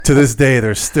To this day,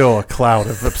 there's still a cloud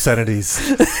of obscenities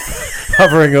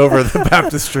hovering over the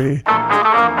baptistry.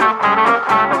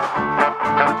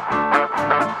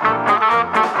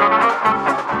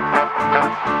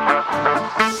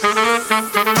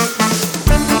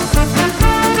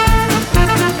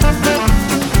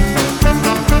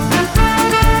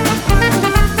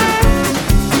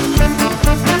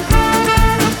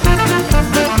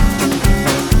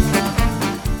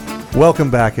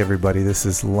 Welcome back, everybody. This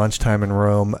is Lunchtime in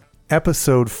Rome,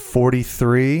 episode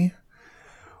 43.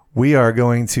 We are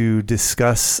going to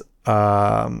discuss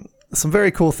some very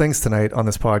cool things tonight on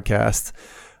this podcast.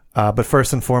 But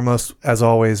first and foremost, as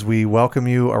always, we welcome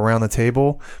you around the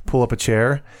table. Pull up a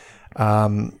chair.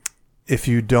 If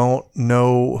you don't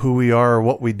know who we are or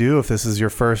what we do, if this is your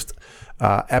first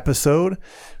episode,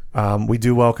 we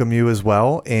do welcome you as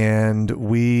well. And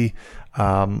we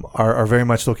are very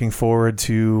much looking forward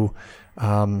to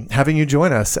having you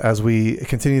join us as we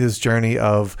continue this journey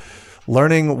of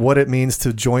learning what it means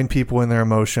to join people in their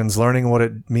emotions, learning what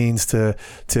it means to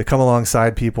come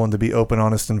alongside people and to be open,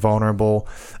 honest, and vulnerable.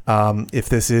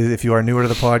 If you are newer to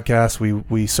the podcast,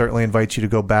 we certainly invite you to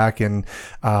go back and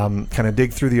kind of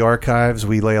dig through the archives.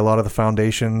 We lay a lot of the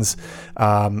foundations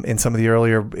in some of the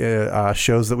earlier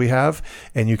shows that we have,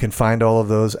 and you can find all of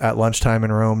those at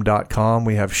lunchtimeinrome.com.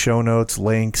 We have show notes,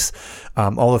 links.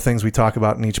 All the things we talk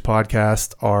about in each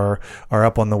podcast are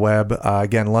up on the web.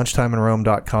 Again,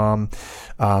 lunchtimeinrome.com.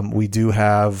 We do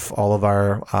have all of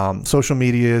our social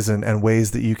medias and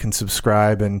ways that you can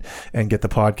subscribe and get the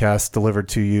podcast delivered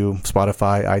to you,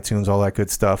 Spotify, iTunes, all that good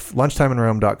stuff.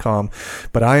 Lunchtimeinrome.com.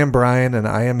 But I am Brian, and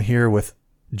I am here with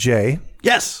Jay.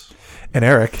 Yes. And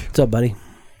Eric. What's up, buddy?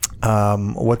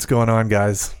 What's going on,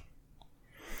 guys?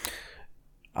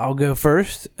 I'll go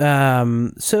first.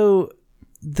 So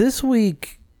this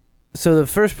week, the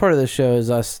first part of the show is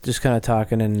us just kind of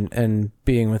talking and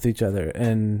being with each other,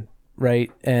 and we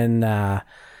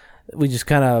just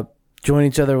kind of join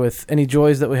each other with any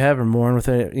joys that we have, or mourn with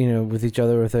it, with each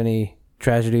other with any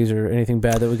tragedies or anything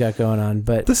bad that we got going on.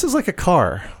 But this is like a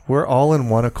car. We're all in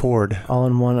one accord. All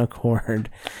in one accord.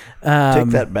 Take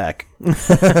that back.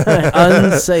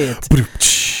 Unsay it.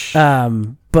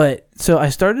 But so I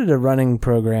started a running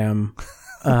program.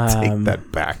 Take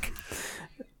that back.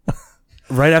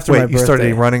 Right after my birthday. You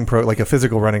started a running like a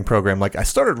physical running program. Like I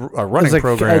started a running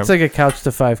program. It's like a couch to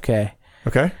 5K.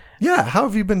 Okay. Yeah. How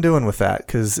have you been doing with that?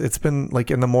 Because it's been like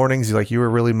in the mornings, you were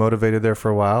really motivated there for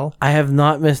a while. I have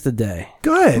not missed a day.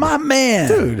 Good. My man.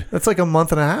 Dude, that's like a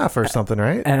month and a half or something,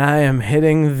 right? And I am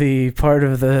hitting the part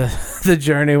of the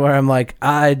journey where I'm like,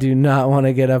 I do not want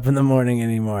to get up in the morning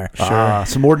anymore. Sure.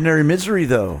 Some ordinary misery,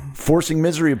 though. Forcing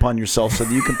misery upon yourself so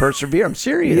that you can persevere. I'm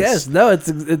serious. Yes. No, it's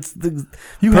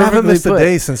you haven't missed a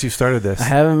day since you started this. I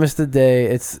haven't missed a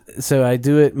day. So I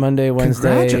do it Monday,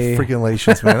 Wednesday.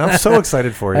 Congratulations, man. I'm so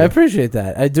excited for you. I appreciate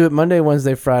that. I do it Monday,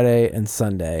 Wednesday, Friday, and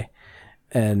Sunday.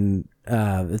 And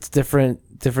it's different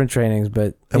trainings,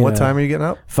 but what time are you getting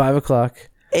up? 5 o'clock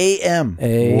a.m.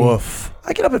 Woof.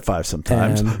 I get up at 5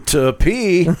 sometimes to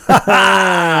pee.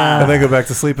 And then go back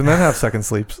to sleep and then have second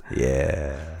sleeps.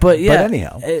 Yeah. But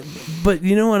anyhow. But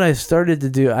you know what I started to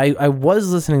do? I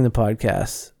was listening to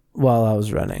podcasts while I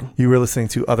was running. You were listening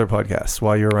to other podcasts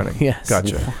while you were running? Yes.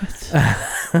 Gotcha.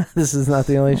 This is not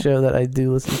the only show that I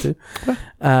do listen to.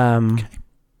 I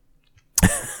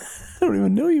don't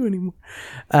even know you anymore.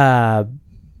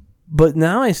 But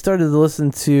now I started to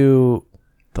listen to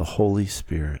the Holy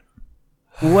Spirit.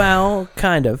 Well,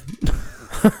 kind of.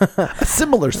 A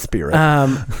similar spirit.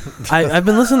 I've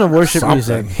been listening to worship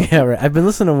music. Yeah, right. I've been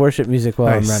listening to worship music while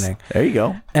I'm running. There you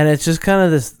go. And it's just kind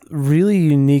of this really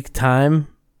unique time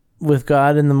with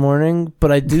God in the morning.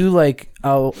 But I do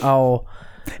I'll.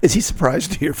 Is he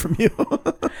surprised to hear from you?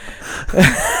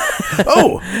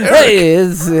 Hey,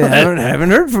 I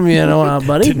haven't heard from you in a while,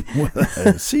 buddy.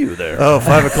 Didn't see you there.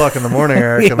 5 o'clock in the morning,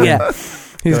 Eric. Yeah.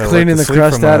 He's cleaning the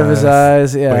crust out of his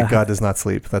eyes. Yeah. Wait, God does not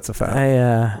sleep. That's a fact.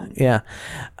 Yeah.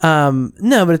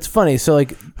 No, but it's funny. So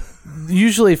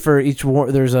usually for each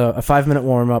there's a 5-minute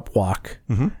warm up walk,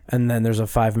 and then there's a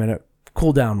 5-minute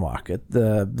cool down walk at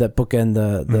that bookend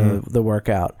the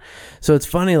workout. So it's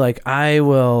funny. I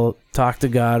will talk to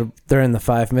God during the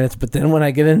 5 minutes, but then when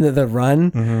I get into the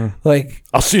run,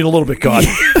 I'll see you in a little bit, God.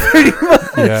 Pretty much.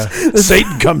 Yeah.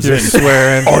 Satan comes in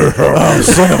swearing. Oh,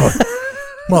 son of a.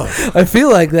 I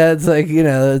feel like that's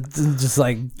just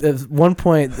at one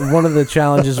point, one of the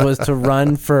challenges was to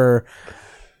run for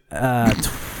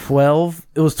 12.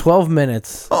 It was 12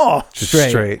 minutes. Oh,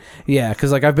 straight. Yeah,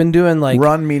 because I've been doing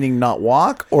run meaning not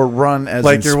walk, or run as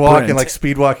you're sprint? walking,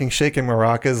 speed walking, shaking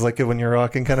maracas, when you're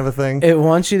rocking, kind of a thing. It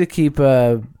wants you to keep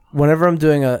a whenever I'm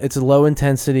doing it's a low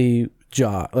intensity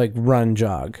jog, like run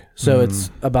jog. So it's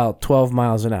about 12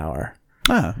 miles an hour.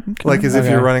 Ah, okay. Like as if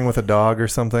you're running with a dog or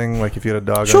something. Like if you had a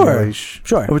dog on a leash.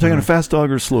 Sure. Are we talking a fast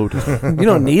dog or slow dog? You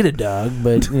don't need a dog,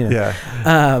 but you know.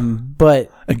 Yeah.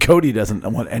 But And Cody doesn't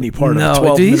want any part of a no,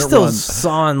 12 dude, minute he's still run.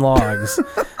 sawing logs.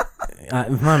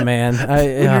 My man.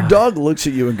 When your dog looks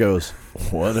at you and goes,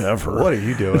 whatever. What are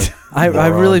you doing? I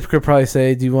really could probably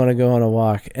say, do you want to go on a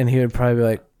walk? And he would probably be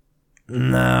like,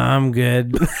 no, I'm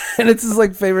good. And it's his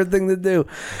like favorite thing to do.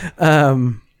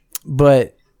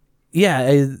 But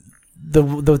yeah,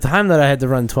 the time that I had to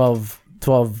run 12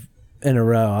 in a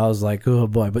row, I was like, oh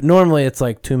boy. But normally it's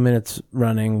like 2 minutes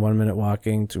running, 1 minute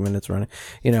walking, 2 minutes running,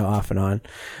 off and on.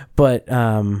 But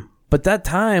that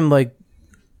time, like,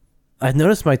 I've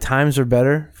noticed my times are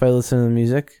better if I listen to the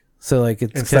music. So like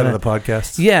it's Instead kinda, of the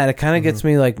podcast. yeah, it kind of gets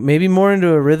me like maybe more into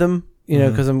a rhythm,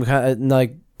 because I'm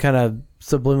kind of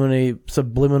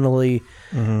subliminally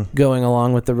going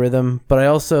along with the rhythm. But I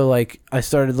also I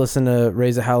started listening to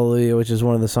Raise a Hallelujah, which is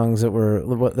one of the songs that we're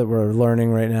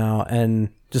learning right now, and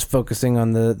just focusing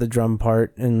on the drum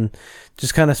part and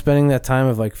just kind of spending that time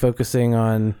of like focusing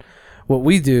on what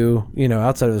we do,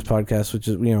 outside of this podcast, which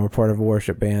is, we're part of a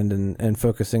worship band, and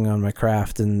focusing on my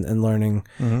craft and learning,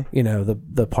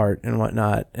 the part and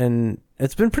whatnot. And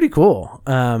it's been pretty cool.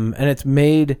 And it's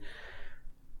made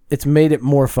it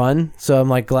more fun. So I'm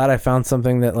like glad I found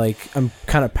something that like I'm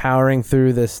kind of powering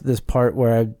through this part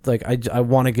where I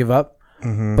want to give up,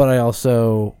 but I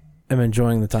also am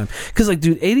enjoying the time. Cause like,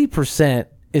 dude, 80%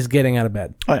 is getting out of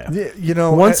bed. Oh, yeah.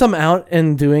 Once I'm out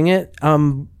and doing it,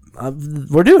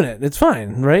 we're doing it. It's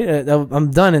fine, right? I'm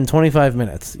done in 25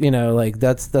 minutes.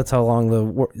 That's how long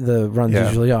the runs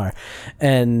usually are,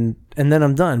 and then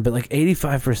I'm done. But like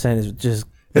 85% is just.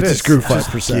 It just grew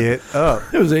 5%. Get up.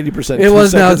 It was 80%. It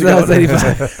was now it's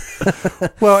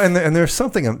 85. Well, and there's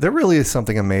something. There really is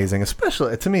something amazing,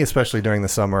 especially during the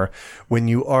summer when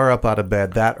you are up out of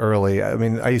bed that early. I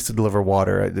mean, I used to deliver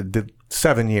water. I did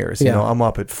 7 years. Yeah. I'm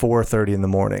up at 4:30 in the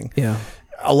morning. Yeah.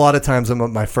 A lot of times I'm at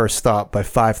my first stop by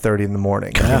 5:30 in the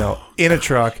morning. In a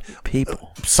truck,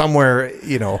 People somewhere.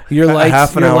 Your lights,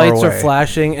 half an hour lights away. are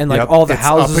flashing, and like Yep, all the it's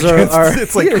houses up against- are.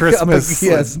 It's like Christmas.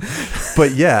 Yes.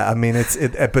 But yeah, I mean,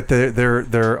 but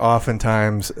they're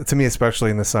oftentimes, to me,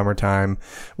 especially in the summertime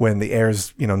when the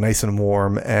air's nice and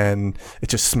warm and it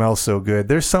just smells so good.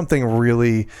 There's something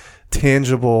really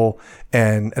tangible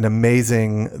and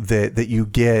amazing that you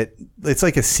get. It's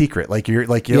like a secret, like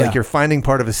you're finding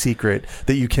part of a secret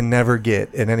that you can never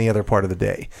get in any other part of the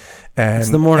day. And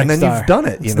It's the morning and then star. you've done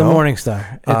it. It's the morning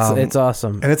star. It's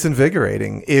awesome. And it's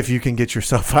invigorating if you can get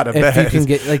yourself out of bed. If you can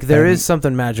get there is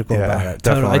something magical about it.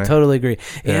 definitely. I totally agree.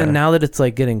 Yeah. And now that it's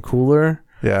like getting cooler,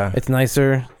 Yeah. it's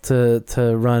nicer to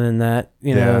run in that,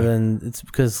 than it's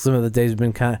because some of the days have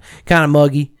been kind of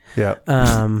muggy. Yeah.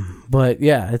 But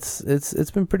yeah,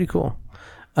 it's been pretty cool.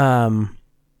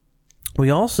 We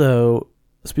also,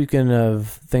 speaking of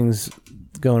things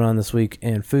going on this week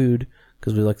and food,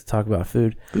 because we like to talk about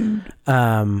food.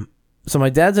 So my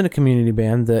dad's in a community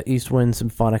band, the East Wind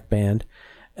Symphonic Band,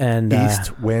 and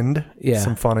East Wind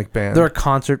Symphonic Band. They're a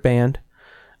concert band.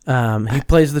 He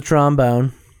plays the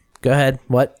trombone. Go ahead.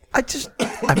 What?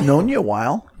 I've known you a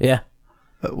while. Yeah.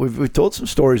 We've told some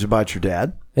stories about your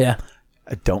dad. Yeah.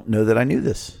 I don't know that I knew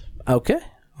this. Okay.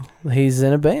 He's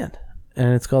in a band,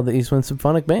 and it's called the East Wind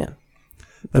Symphonic Band.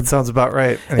 That sounds about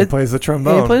right. And he plays the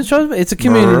trombone. Yeah, he plays the trombone. It's a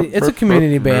community. It's a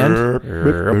community band,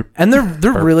 and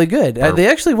they're really good. They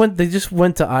actually went. They just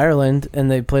went to Ireland, and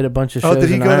they played a bunch of shows. Oh, did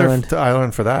he in go Ireland. there to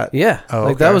Ireland for that? Yeah. Oh,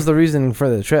 Like okay. that was the reason for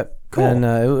the trip. Cool. And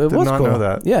it Did was not cool. know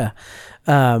that. Yeah.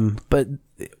 But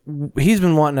he's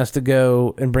been wanting us to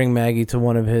go and bring Maggie to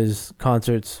one of his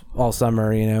concerts all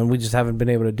summer, and we just haven't been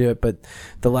able to do it. But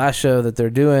the last show that they're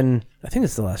doing, I think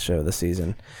it's the last show of the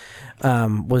season,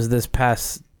 was this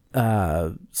past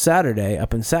Saturday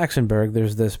up in Saxonburg.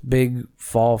 There's this big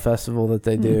fall festival that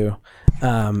they do.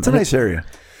 It's a nice area.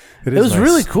 It It was nice.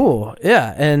 really cool,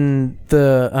 yeah. And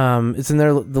the it's in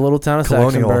the little town of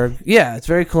Colonial. Saxonburg. Yeah, it's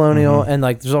very colonial, and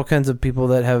like there's all kinds of people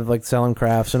that have like selling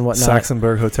crafts and whatnot.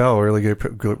 Saxonburg Hotel, really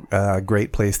good,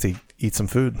 great place to eat some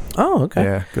food. Oh, okay.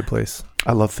 Yeah, good place.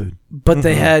 I love food. But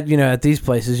they had, at these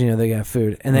places, they got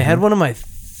food, and they had one of my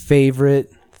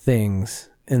favorite things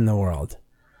in the world: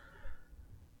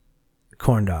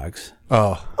 corn dogs.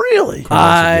 Oh, Really?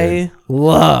 I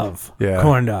love Yeah.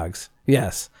 corn dogs.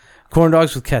 Yes, corn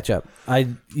dogs with ketchup.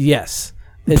 Yes,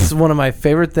 it's one of my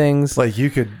favorite things. like you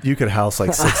could house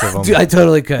like 6 of them. Dude, I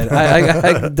totally could.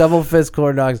 I double fist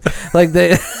corn dogs. Like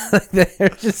they're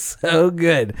just so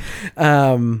good.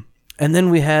 And then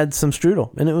we had some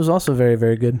strudel, and it was also very,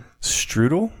 very good.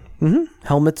 Strudel?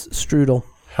 Helmets strudel.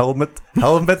 Helmets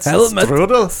Helmet.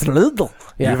 strudel. Strudel.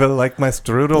 Yeah. You really like my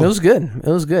strudel? It was good. It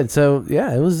was good. So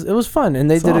yeah, it was fun, and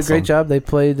they That's did a awesome. great job. They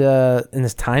played in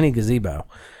this tiny gazebo.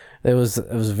 It was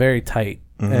very tight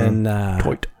and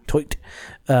tight.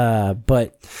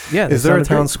 But yeah, Is there a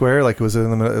town square? Like, was it in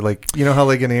the middle? Like, you know how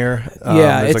Ligonier?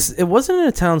 Yeah, there's it wasn't in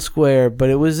a town square, but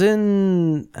it was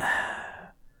in.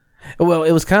 Well,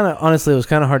 it was kind of honestly, it was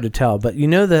kind of hard to tell. But you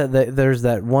know that there's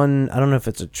that one. I don't know if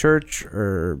it's a church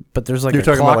but there's like you're a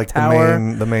talking clock about like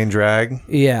tower. the main drag.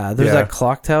 Yeah, there's that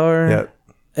clock tower.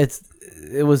 Yeah.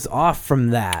 It was off from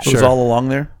that. It was all along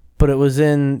there. But it was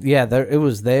in it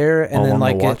was there, and All then along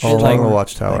like the watch- it All like along the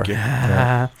watchtower. Thank you.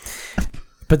 Yeah.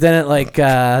 but then it like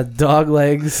dog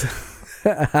legs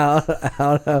out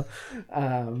of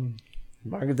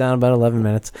mark it down about 11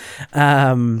 minutes.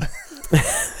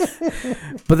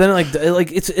 But then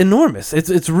like it's enormous.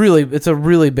 It's a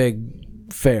really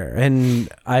big fair, and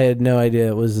I had no idea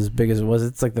it was as big as it was.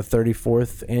 It's like the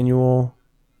 34th annual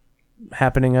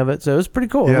happening of it, so it was pretty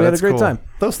cool. Yeah, We had a that's great cool. time.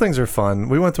 Those things are fun.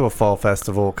 We went to a fall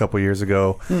festival a couple years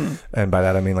ago, and by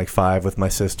that I mean like 5 with my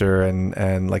sister,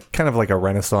 and like kind of like a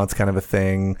Renaissance kind of a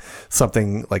thing,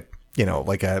 something like, you know,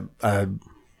 like a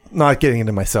not getting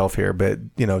into myself here, but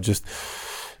you know, just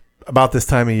about this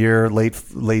time of year,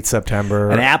 late September,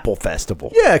 An apple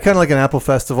festival. yeah, kind of like an apple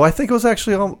festival. I think it was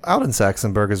actually out in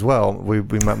Saxonburg as well. We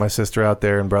met my sister out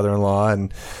there and brother-in-law,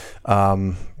 and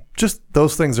just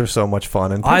those things are so much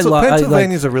fun. And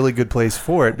Pennsylvania is a really good place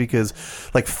for it, because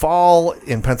like fall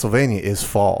in Pennsylvania is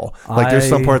fall. Like there's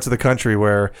some parts of the country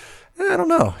where I don't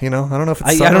know, I don't know if it's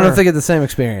I don't know summer. if they get the same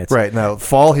experience. Right, no,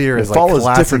 fall here is fall like is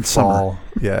classic different fall.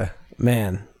 Yeah.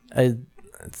 Man,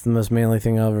 it's the most manly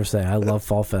thing I'll ever say. I love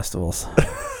fall festivals.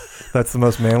 That's the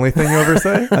most manly thing you ever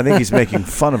say? I think he's making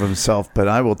fun of himself, but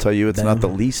I will tell you, it's not the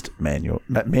least manual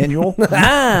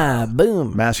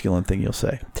Boom. masculine thing you'll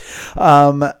say.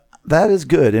 That is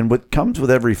good. And what comes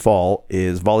with every fall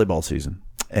is volleyball season.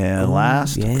 And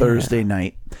last Thursday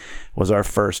night was our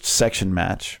first section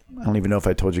match. I don't even know if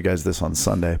I told you guys this on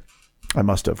Sunday. I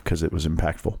must have, because it was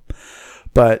impactful.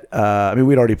 But, I mean,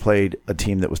 we'd already played a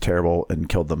team that was terrible and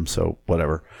killed them, so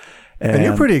whatever. And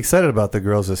you're pretty excited about the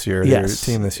girls this year, your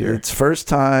team this year. It's first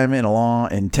time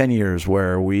in 10 years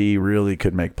where we really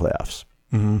could make playoffs.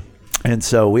 Mm-hmm. And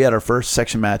so we had our first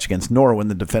section match against Norwin,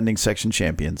 the defending section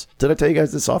champions. Did I tell you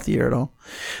guys this off the air at all?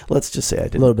 Let's just say I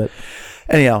did. A little bit.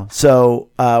 Anyhow, so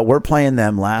we're playing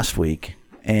them last week.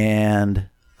 And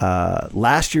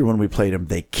last year when we played them,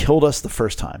 they killed us the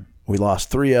first time. We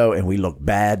lost 3-0, and we looked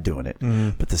bad doing it.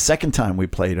 But the second time we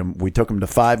played them, we took them to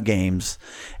 5 games,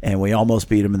 and we almost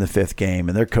beat them in the 5th game.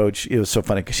 And their coach, it was so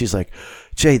funny because she's like,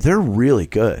 Jay, they're really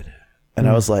good. And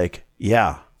I was like,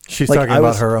 yeah. She's Like, talking I about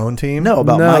was- her own team? No,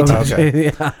 about my team. Okay.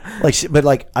 Yeah.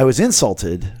 But I was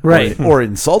insulted. Right. Or It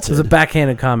insulted. was a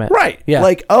backhanded comment. Right. Yeah.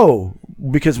 Like,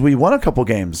 because we won a couple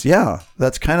games. Yeah.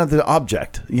 That's kind of the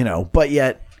object, But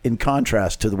yet, in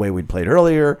contrast to the way we'd played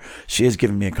earlier, she is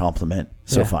giving me a compliment.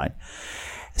 So fine.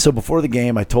 So before the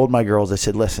game, I told my girls, I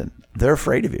said, listen, they're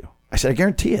afraid of you. I said, I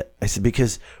guarantee it. I said,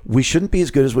 because we shouldn't be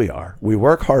as good as we are. We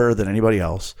work harder than anybody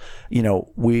else.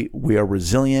 We are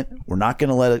resilient. We're not going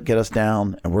to let it get us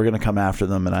down, and we're going to come after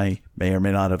them. And I may or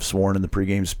may not have sworn in the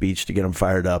pregame speech to get them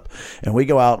fired up. And we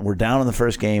go out, and we're down in the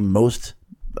first game, most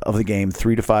of the game,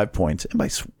 3 to 5 points.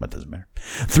 That doesn't matter.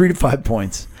 3 to 5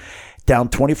 points. Down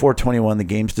 24-21, the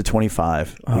game's to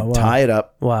 25. We tie it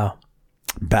up. Wow.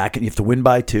 Back, and you have to win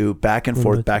by 2, back and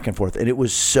forth, and it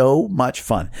was so much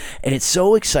fun, and it's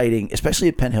so exciting, especially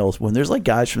at Penn Hills when there's like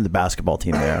guys from the basketball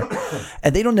team there,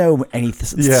 and they don't know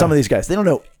anything. Yeah. Some of these guys, they don't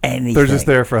know anything. They're just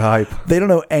there for hype. They don't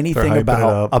know anything hyping it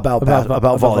about up.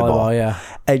 volleyball. Yeah.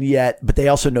 And yet, but they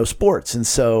also know sports, and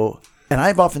so, and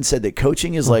I've often said that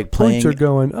coaching is like Points playing are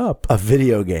going up. a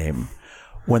video game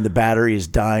when the battery is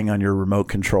dying on your remote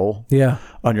control. Yeah.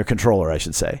 On your controller, I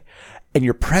should say, and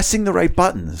you're pressing the right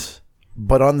buttons.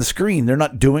 But on the screen, they're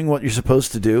not doing what you're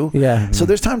supposed to do. Yeah. So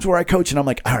there's times where I coach and I'm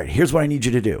like, all right, here's what I need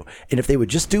you to do. And if they would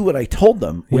just do what I told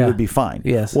them, we Yeah. would be fine.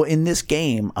 Yes. Well, in this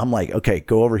game, I'm like, okay,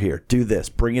 go over here, do this,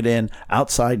 bring it in,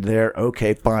 outside there.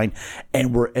 Okay, fine.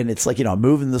 And it's like, I'm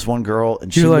moving this one girl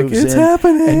and she You're like, moves "It's in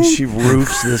happening." and she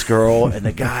roofs this girl and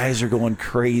the guys are going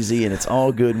crazy and it's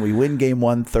all good. And we win game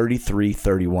 1,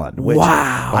 33-31, which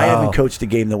Wow. I haven't coached a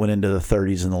game that went into the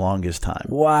 30s in the longest time.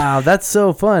 Wow. That's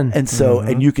so fun. And so,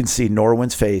 and you can see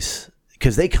Norwin's face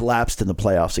because they collapsed in the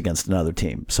playoffs against another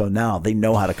team. So now they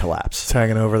know how to collapse. It's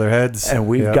hanging over their heads. And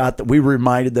we Yeah. we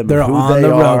reminded them They're of who on they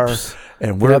the are. ropes.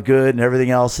 and we're good and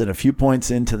everything else. And a few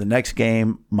points into the next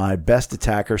game, my best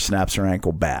attacker snaps her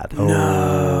ankle bad.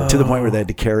 No. To the point where they had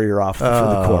to carry her off for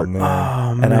the court.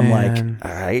 Man. And I'm like,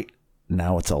 all right,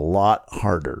 now it's a lot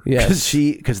harder. Yes.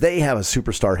 Because they have a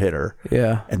superstar hitter.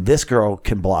 Yeah. And this girl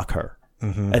can block her.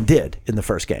 And did in the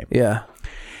first game. Yeah.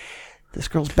 This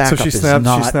girl's backup So she is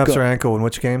not snaps good. her ankle in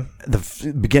which game?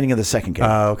 The beginning of the second game.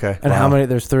 Okay. And how many?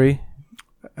 There's 3?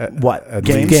 What? at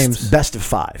Games? Games. Best of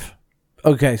 5.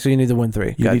 Okay, so you need to win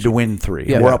 3. You need to win 3.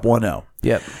 Yeah. We're up 1-0.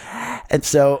 Yep. And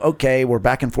so, okay, we're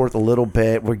back and forth a little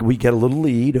bit. We get a little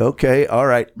lead. Okay, all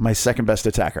right. My second best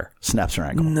attacker snaps her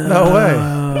ankle. No way.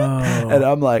 And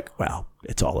I'm like, wow,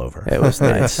 it's all over. It was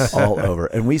nice. It's all over.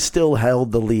 And we still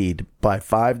held the lead by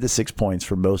 5 to 6 points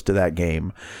for most of that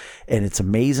game. And it's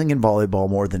amazing in volleyball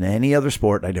more than any other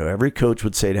sport. I know every coach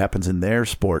would say it happens in their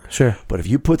sport. Sure. But if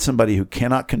you put somebody who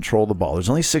cannot control the ball, there's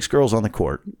only 6 girls on the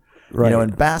court. Right. You know,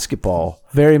 in basketball,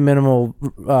 Very minimal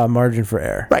margin for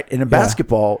error. right. And in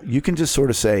basketball, you can just sort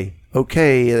of say,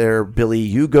 okay, there, Billy,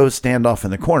 you go stand off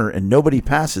in the corner, and nobody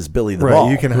passes Billy the Right.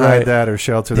 ball. You can hide that or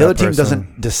shelter the that other team person.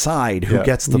 doesn't decide who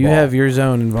gets the You ball. have your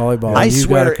zone in volleyball. I and you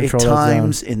swear, gotta at control that zone.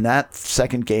 times in that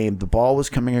second game, the ball was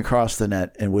coming across the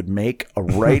net and would make a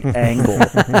right angle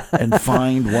and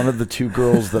find one of the 2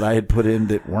 girls that I had put in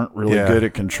that weren't really Yeah. good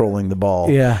at controlling the ball.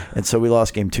 Yeah. And so we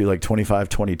lost game 2 like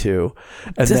 25-22.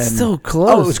 And That's then, still close.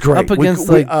 Oh, it was great. Up against,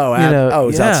 it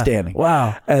was outstanding.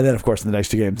 Wow. And then, of course, in the next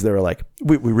 2 games, they were like,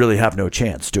 we really have no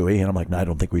chance, do we? And I'm like, no, I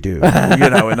don't think we do. You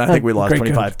know, and I think we lost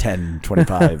Great 25-10,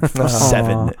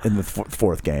 25-7 in the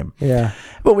fourth game. Yeah.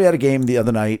 But we had a game the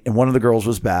other night, and one of the girls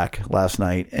was back last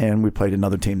night, and we played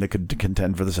another team that could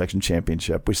contend for the section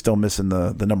championship. We're still missing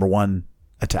the number 1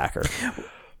 attacker.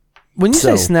 When you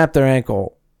say So- snap their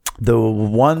ankle, The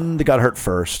one that got hurt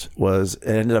first it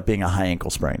ended up being a high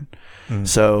ankle sprain.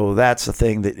 So that's a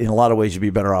thing that in a lot of ways you'd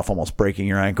be better off almost breaking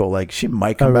your ankle. Like she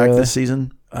might come back really? this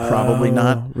season. Probably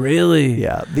not. Really?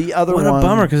 Yeah. The other What one. a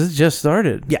bummer because it just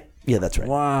started. Yeah, that's right.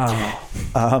 Wow.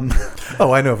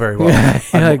 Oh, I know very well.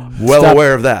 Well Stop-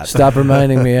 aware of that. Stop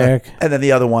reminding me, Eric. And then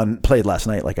the other one played last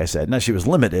night, like I said. Now, she was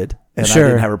limited, and Sure. I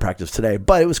didn't have her practice today.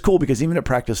 But it was cool because even at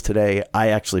practice today, I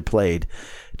actually played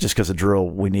just because of drill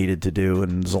we needed to do,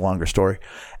 and it's a longer story.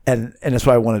 And that's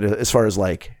why I wanted to, as far as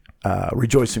like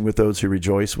rejoicing with those who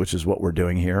rejoice, which is what we're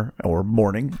doing here, or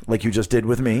mourning, like you just did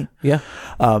with me. Yeah.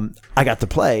 I got to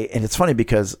play, and it's funny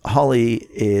because Holly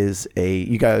is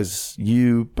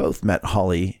you both met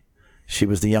Holly. She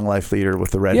was the Young Life leader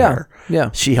with the red hair.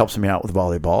 Yeah. She helps me out with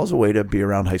volleyball as a way to be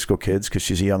around high school kids because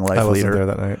she's a Young Life I wasn't leader. there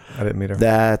that night. I didn't meet her.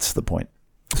 That's the point.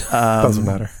 Doesn't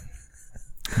matter.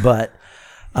 But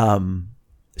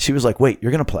she was like, wait,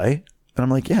 you're going to play? And I'm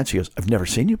like, yeah. And she goes, I've never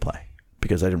seen you play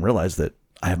because I didn't realize that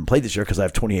I haven't played this year because I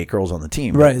have 28 girls on the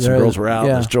team. Right. Some girls were out.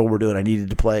 Yeah. This drill we're doing, I needed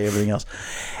to play, everything else.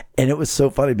 And it was so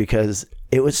funny because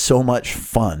it was so much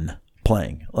fun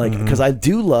playing. Like, because I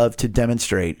do love to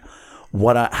demonstrate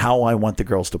how I want the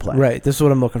girls to play. Right. This is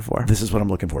what I'm looking for. This is what I'm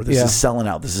looking for. This Yeah. is selling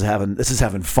out. This is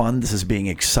having fun. This is being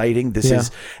exciting. This Yeah.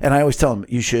 is, and I always tell them,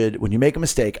 when you make a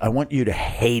mistake, I want you to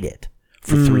hate it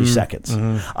for 3 seconds.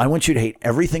 I want you to hate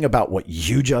everything about what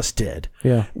you just did.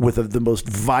 Yeah. With the most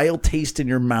vile taste in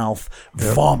your mouth,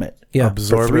 vomit. Yeah.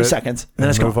 Absorb for 3 it seconds, and then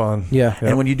and it's move gone. on. Yeah.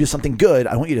 And when you do something good,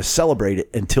 I want you to celebrate it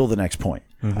until the next point.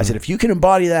 I said, if you can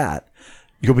embody that,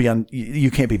 you'll be you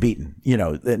can't be beaten,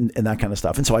 and that kind of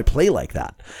stuff. And so I play like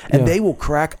that. And they will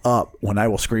crack up when I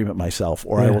will scream at myself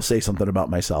or I will say something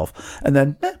about myself. And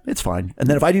then it's fine. And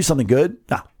then if I do something good,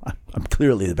 I'm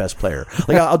clearly the best player.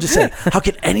 Like I'll just say, how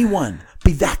can anyone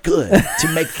be that good to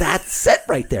make that set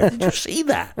right there? Did you see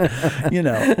that?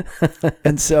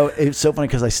 And so it's so funny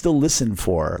because I still listen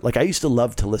I used to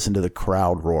love to listen to the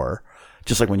crowd roar.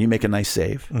 Just like when you make a nice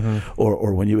save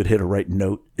or when you would hit a right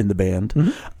note in the band.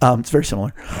 It's very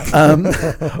similar.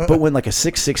 But when like a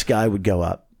 6'6" guy would go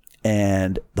up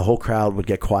and the whole crowd would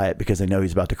get quiet because they know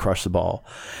he's about to crush the ball,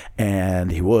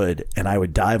 and he would, and I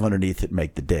would dive underneath it and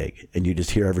make the dig, and you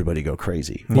just hear everybody go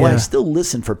crazy. Well, I still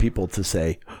listen for people to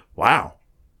say, wow.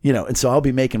 And so I'll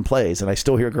be making plays and I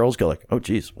still hear girls go like, oh,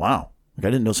 geez, wow. Like I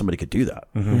didn't know somebody could do that.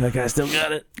 Like, I still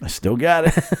got it. I still got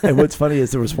it. And what's funny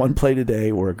is there was one play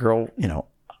today where a girl,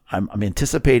 I'm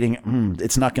anticipating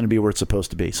it's not going to be where it's supposed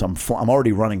to be. So I'm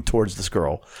already running towards this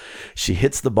girl. She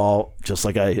hits the ball just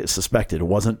like I suspected. It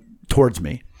wasn't towards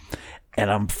me. And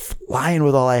I'm flying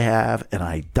with all I have, and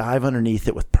I dive underneath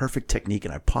it with perfect technique,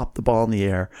 and I pop the ball in the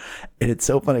air. And it's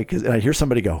so funny because I hear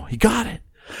somebody go, he got it.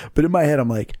 But in my head, I'm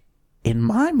like, in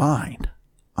my mind,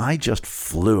 I just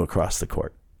flew across the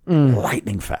court.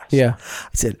 Lightning fast. Yeah. I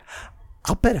said,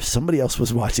 I'll bet if somebody else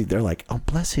was watching, they're like, oh,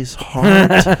 bless his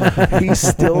heart. He's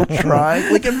still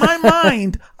trying. Like, in my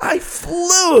mind, I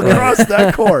flew across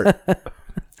that court.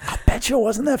 I'll bet you it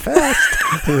wasn't that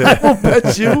fast. I will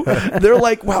bet you. They're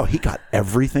like, wow, he got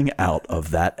everything out of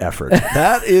that effort.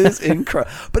 That is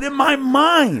incredible. But in my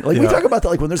mind, like we talk about that,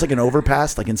 like when there's like an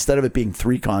overpass, like instead of it being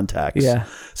 3 contacts,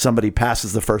 somebody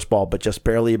passes the first ball, but just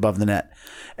barely above the net,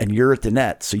 and you're at the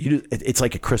net. So it's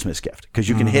like a Christmas gift because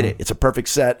you can hit it. It's a perfect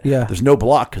set. Yeah. There's no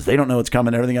block because they don't know it's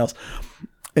coming, everything else.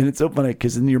 And it's so funny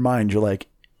because in your mind, you're like,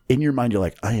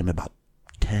 I am about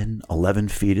 10, 11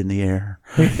 feet in the air.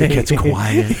 It gets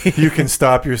quiet. You can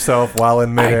stop yourself while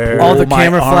in midair. All the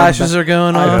camera flashes are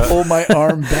going I off. pull my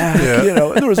arm back. You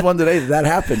know, and there was one today that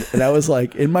happened, and I was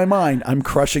like, in my mind, I'm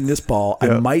crushing this ball.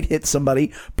 I might hit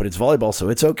somebody, but it's volleyball, so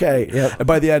it's okay. Yep. And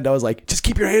by the end, I was like, just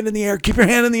keep your hand in the air. Keep your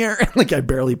hand in the air. And like I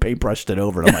barely paintbrushed it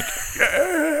over. And I'm like,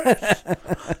 yes.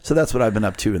 So that's what I've been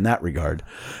up to in that regard.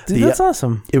 Dude, that's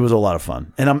awesome. It was a lot of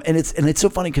fun, and it's so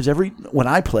funny because when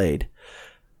I played.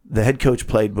 The head coach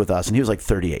played with us, and he was like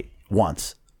 38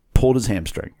 once, pulled his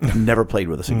hamstring, never played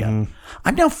with us again.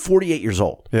 I'm now 48 years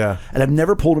old. Yeah. And I've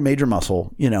never pulled a major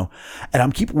muscle, you know, and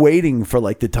I'm keep waiting for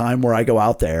like the time where I go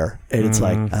out there and it's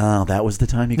like, oh, that was the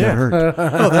time he got hurt.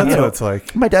 Oh, that's what it's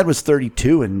like. My dad was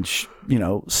 32 and,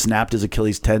 snapped his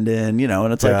Achilles tendon,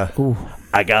 and it's like, ooh,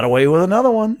 I got away with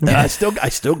another one. And I still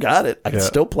got it. I can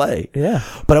still play. Yeah.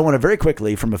 But I want to very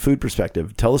quickly, from a food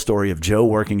perspective, tell the story of Joe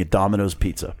working at Domino's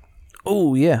Pizza.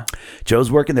 Oh, yeah. Joe's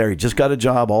working there. He just got a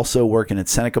job also working at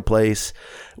Seneca Place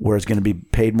where he's going to be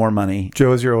paid more money.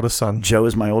 Joe is your oldest son. Joe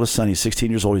is my oldest son. He's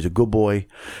 16 years old. He's a good boy.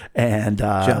 And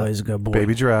Joe is a good boy.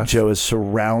 Baby giraffe. Joe is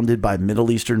surrounded by Middle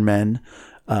Eastern men.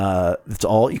 It's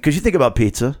all because you think about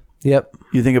pizza. Yep.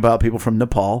 You think about people from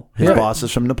Nepal. His boss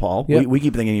is from Nepal. Yep. We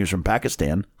keep thinking he was from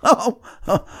Pakistan. Oh,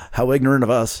 how ignorant of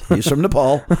us. He's from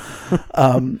Nepal.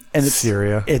 And it's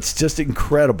Syria. It's just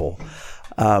incredible.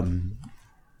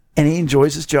 And he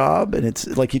enjoys his job, and it's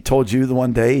like he told you the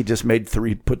one day he just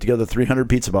put together 300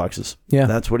 pizza boxes. Yeah,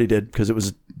 that's what he did because it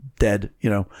was dead,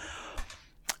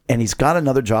 And he's got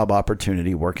another job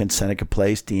opportunity working Seneca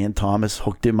Place. Deanne Thomas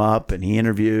hooked him up, and he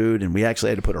interviewed, and we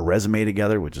actually had to put a resume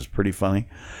together, which is pretty funny.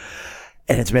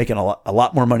 And it's making a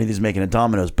lot more money than he's making at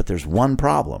Domino's, but there's one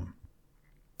problem,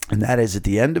 and that is at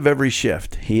the end of every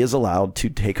shift, he is allowed to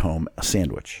take home a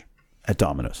sandwich at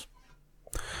Domino's.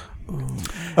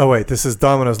 Oh, wait. This is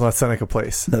Domino's, not Seneca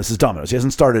Place. No, this is Domino's. He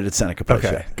hasn't started at Seneca Place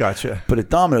Okay, yet. gotcha. But at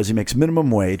Domino's, he makes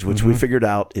minimum wage, which we figured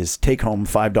out is take home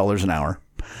 $5 an hour.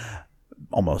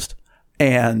 Almost.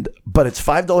 But it's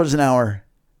 $5 an hour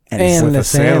and a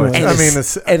sandwich.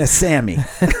 And a Sammy.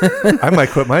 I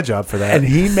might quit my job for that. And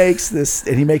he makes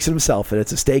it himself. And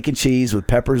it's a steak and cheese with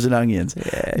peppers and onions.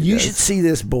 Yeah, you should see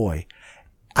this boy.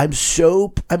 He's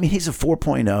a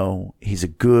 4.0. He's a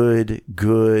good.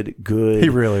 He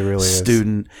really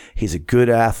student. He's a good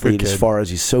athlete as far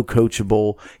as he's so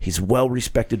coachable. He's well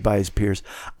respected by his peers.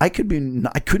 I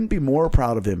couldn't be more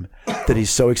proud of him that he's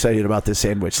so excited about this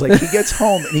sandwich. Like he gets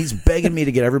home and he's begging me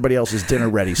to get everybody else's dinner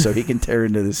ready so he can tear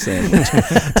into this sandwich.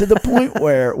 To the point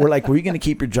where we're like, "Were you going to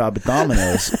keep your job at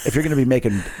Domino's if you're going to be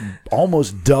making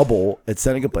almost double at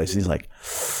Seneca Place?" And he's like,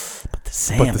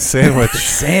 But the sandwich.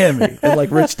 Sammy. And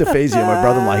like Rich DeFazio, my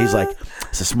brother-in-law, he's like,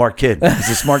 he's a smart kid.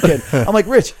 I'm like,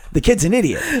 Rich, the kid's an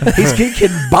idiot. He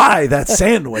can buy that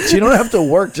sandwich. You don't have to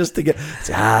work just to get.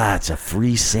 It's a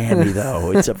free Sammy,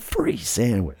 though. It's a free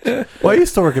sandwich. Well, I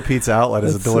used to work at Pizza Outlet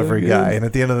as a delivery guy. And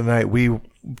at the end of the night, we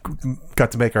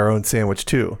got to make our own sandwich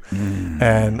too.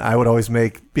 And I would always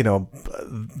make,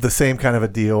 the same kind of a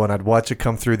deal, and I'd watch it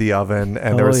come through the oven,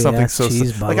 and there was something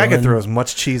I could throw as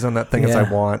much cheese on that thing as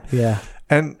I want. Yeah.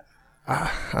 And I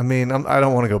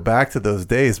don't want to go back to those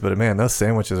days, but man, those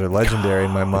sandwiches are legendary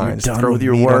in my mind. You're done with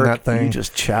your work, on that thing. You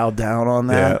just chow down on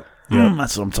that. Yeah.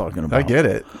 That's what I'm talking about. I get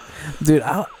it. Dude,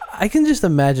 I can just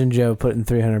imagine Joe putting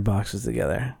 300 boxes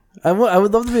together. I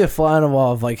would love to be a fly on the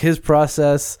wall of like his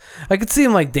process. I could see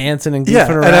him like dancing and goofing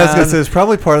around. And I was gonna say, there's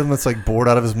probably part of him that's like bored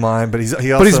out of his mind, but he's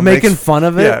making fun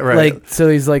of it. Yeah, right. Like so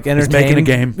he's like entertaining. He's making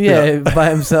a game. Yeah,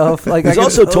 by himself. Like he's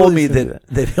also told me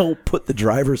that he'll put the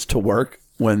drivers to work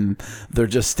when they're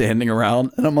just standing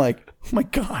around, and I'm like, oh my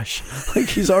gosh, like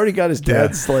he's already got his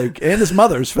dad's and his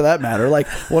mother's for that matter. Like,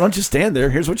 why don't you stand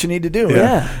there? Here's what you need to do.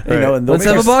 Yeah. And let's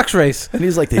have a box race. And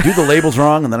he's like, they do the labels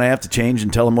wrong, and then I have to change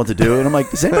and tell them what to do. And I'm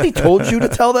like, has anybody told you to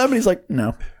tell them? And he's like,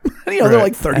 no. They're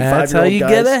like 35-year-old guys. That's how you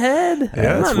get ahead.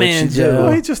 Yeah, that's man, Joe.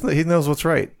 Well, he knows what's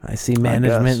right. I see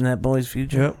management in that boy's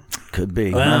future. Yep. Could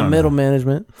be. Middle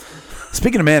management.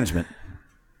 Speaking of management,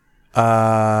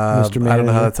 I don't know how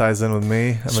Manager. that ties in with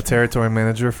me. I'm a territory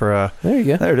manager for a There you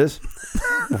go. There it is.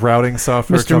 routing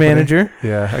software Mr. company. Manager.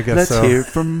 Yeah, I guess Let's so. hear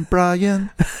from Brian.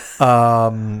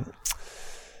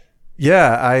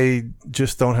 Yeah, I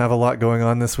just don't have a lot going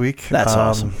on this week. That's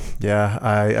awesome. Yeah,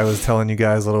 I was telling you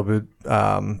guys a little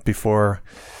bit before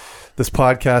this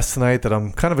podcast tonight that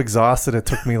I'm kind of exhausted. It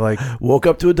took me like Woke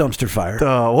up to a dumpster fire.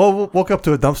 woke up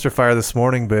to a dumpster fire this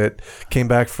morning, but came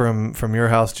back from your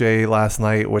house, Jay, last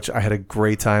night, which I had a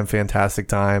great time, fantastic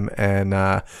time,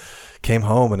 and came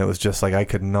home and it was just like I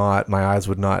could not, my eyes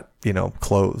would not,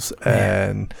 close.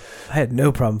 And I had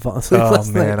no problem falling asleep oh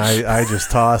last man, night. I just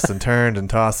tossed and turned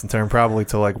probably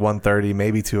till like 1:30,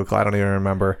 maybe 2 o'clock. I don't even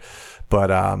remember. But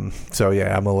so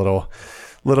yeah, I'm a little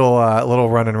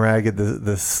running ragged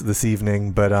this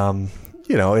evening, but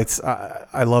it's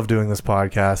I love doing this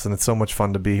podcast and it's so much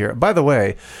fun to be here. By the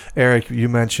way, Eric, you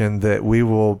mentioned that we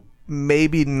will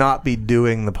maybe not be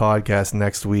doing the podcast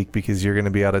next week because you're going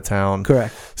to be out of town.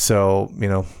 Correct. So,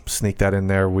 sneak that in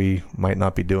there. We might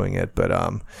not be doing it, but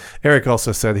Eric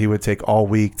also said he would take all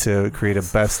week to create a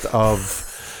best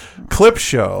of clip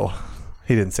show.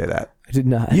 He didn't say that. I did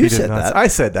not. You He did said not. that. I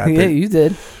said that. Yeah, you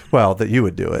did. Well, that you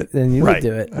would do it. Then you Right. would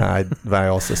do it. I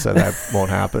also said that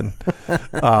won't happen.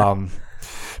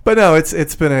 But no, it's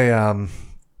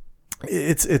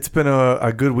been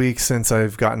a good week since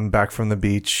I've gotten back from the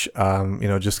beach.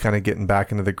 Just kind of getting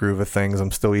back into the groove of things.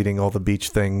 I'm still eating all the beach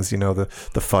things, the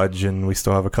fudge, and we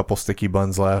still have a couple sticky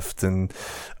buns left, and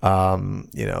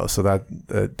so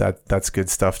that's good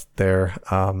stuff there.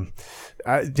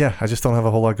 I just don't have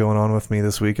a whole lot going on with me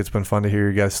this week. It's been fun to hear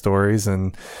your guys' stories,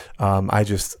 and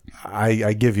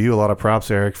I give you a lot of props,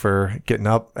 Eric, for getting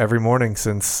up every morning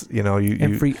since you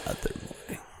Every other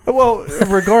morning. well,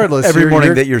 regardless, Every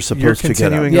morning that you're supposed to get up.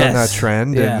 continuing on Yes. that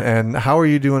trend. Yeah. And how are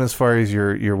you doing as far as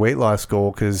your weight loss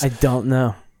goal? Because I don't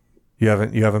know. you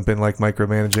haven't been like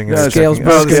micromanaging. No, and scale's checking-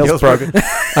 broken. the Scale's broken. I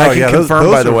Oh, can yeah, confirm,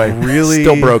 those by the are way, really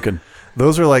still broken.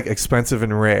 Those are like expensive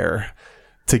and rare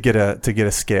to get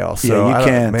a scale. So Yeah, you I don't-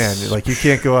 can't. man, like you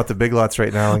can't go out to Big Lots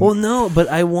right now and Well, no, but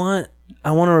I want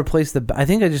to replace I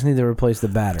think I just need to replace the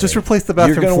battery. just replace the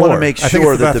bathroom gonna floor. wanna make I think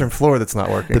sure it's the that the- bathroom floor that's not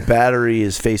working. The battery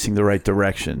is facing the right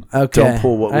direction. Okay. Don't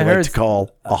pull what we I like heard- to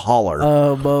call a holler.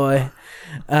 Oh boy.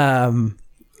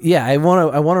 Yeah, I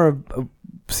want to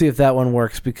see if that one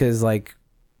works because like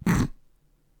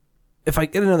if I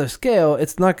get another scale,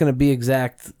 it's not going to be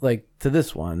exact like to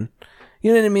this one.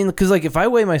 You know what I mean? Because like if I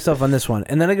weigh myself on this one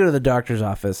and then I go to the doctor's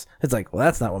office, it's like, well,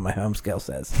 that's not what my home scale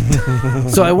says.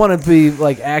 So I want to be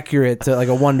like accurate to like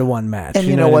a 1-to-1 match. and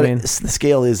you know what? I mean? The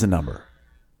scale is a number.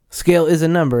 Scale is a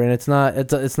number, and it's not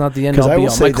the end 'Cause all I be will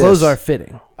all. say My clothes this. are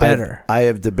fitting better. I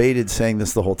have debated saying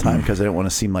this the whole time because I didn't want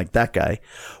to seem like that guy,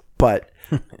 but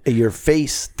your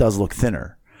face does look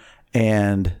thinner.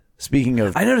 And speaking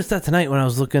of, I noticed that tonight when I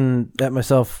was looking at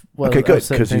myself. okay, I good, was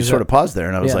setting because you things sort up. of paused there,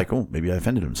 and I was Yeah. like, oh, maybe I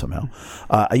offended him somehow.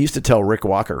 I used to tell Rick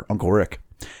Walker, Uncle Rick,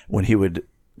 when he would,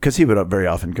 because he would very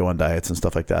often go on diets and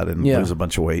stuff like that and Yeah. lose a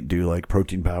bunch of weight, do like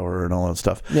protein power and all that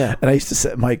stuff. Yeah. And I used to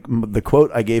say, the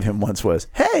quote I gave him once was,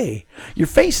 "Hey, your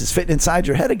face is fitting inside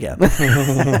your head again." I'll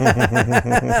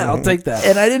take that.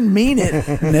 And I didn't mean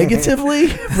it negatively,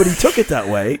 but he took it that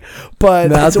way.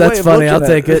 But No, it's a way that's of funny. looking I'll at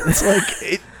take it. It's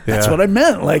like that's Yeah. what I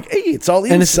meant. Like, hey, it's all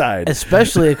And it's inside.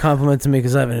 especially a compliment to me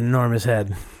because I have an enormous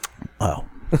head. Wow.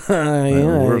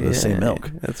 We're the same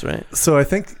milk. That's right. So I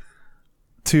think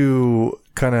to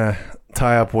kind of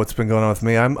tie up what's been going on with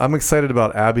me, I'm excited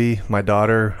about Abby, my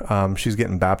daughter. She's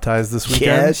getting baptized this weekend.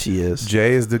 Yeah, she is.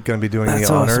 Jay is going to be doing That's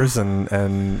the honors,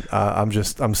 and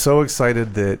I'm so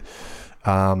excited that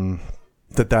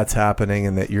that's happening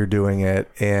and that you're doing it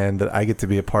and that I get to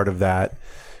be a part of that.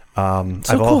 So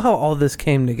cool how all this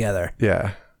came together,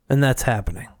 Yeah, and that's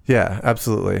happening. yeah,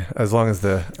 absolutely. As long as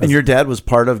And your dad was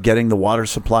part of getting the water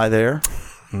supply there.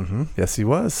 yes, he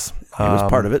was. He was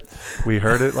part of it. We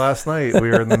heard it last night. We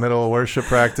were in the middle of worship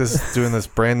practice doing this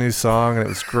brand new song, and it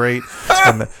was great.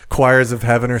 And the choirs of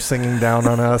heaven are singing down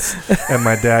on us. And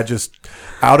my dad just,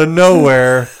 out of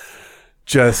nowhere,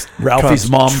 just Ralphie's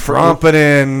comes mom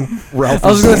trumpeting. I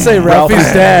was going to say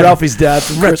Ralphie's dad. Ralphie's dad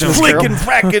from Christmas Carol.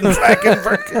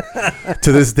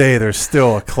 To this day, there's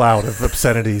still a cloud of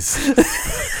obscenities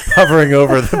hovering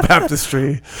over the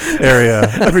baptistry area.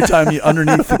 Every time you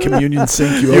underneath the communion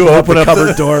sink, you You open up the open up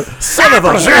cupboard the- door. Son of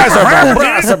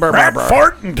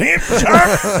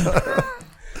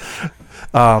a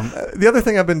The other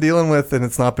thing I've been dealing with, and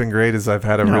it's not been great, is I've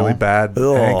had a really bad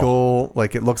ankle.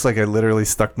 Like, it looks like I literally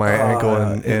stuck my ankle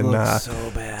in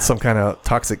so bad. some kind of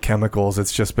toxic chemicals.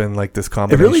 It's just been like this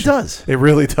combination. It really does. It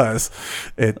really does.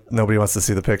 Nobody wants to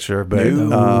see the picture, but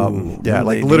No, like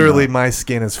they do literally not. my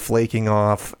skin is flaking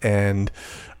off, and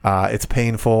it's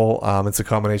painful. It's a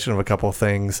combination of a couple of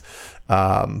things,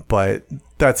 but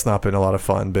that's not been a lot of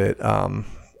fun. But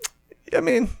I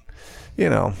mean, you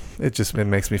know, it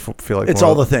makes me feel like It's more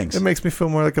all the like- things. It makes me feel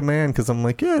more like a man because I'm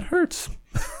like, yeah, it hurts.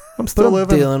 I'm still I'm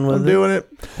living. dealing with I'm it. doing it.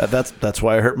 That's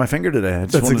why I hurt my finger today. I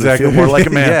just That's wanted exactly to feel more like a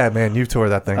man. Yeah, man, you tore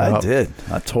that thing I up. did.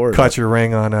 I tore it. Caught your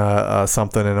ring on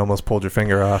something and almost pulled your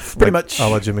finger off. Pretty like much. a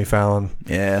la Jimmy Fallon.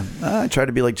 Yeah, I try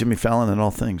to be like Jimmy Fallon in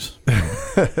all things.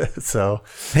 So,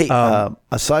 Hey, a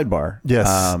sidebar.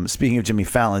 Yes. Speaking of Jimmy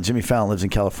Fallon lives in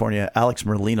California. Alex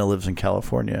Merlina lives in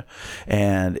California,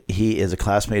 and he is a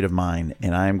classmate of mine.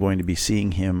 And I am going to be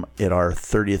seeing him at our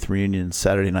 30th reunion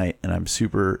Saturday night, and I'm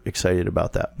super excited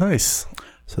about that. nice.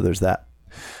 So there's that.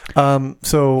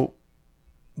 So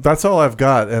that's all I've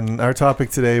got. And our topic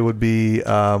today would be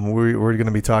we're going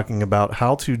to be talking about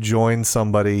how to join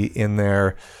somebody in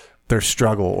their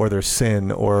struggle or their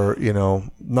sin, or, you know,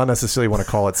 not necessarily want to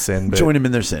call it sin, but Join him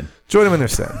in their sin. join them in their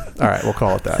sin. All right, we'll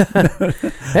call it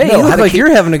that. Hey, No, you how look to like keep- you're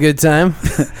having a good time.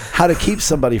 How to keep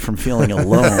somebody from feeling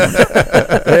alone.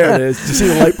 There it is. Did you see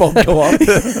the light bulb go off?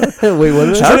 Wait, what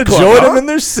is How to Strip club, join huh? them in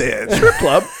their sin. Strip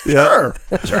club. Sure.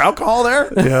 Is there alcohol there?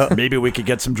 Yeah. Maybe we could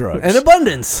get some drugs. An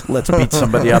abundance. Let's beat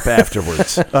somebody up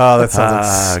afterwards. Oh, that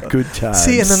sounds like good times.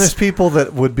 See, and then there's people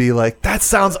that would be like, that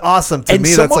sounds awesome. To And me,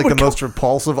 that's someone like the would most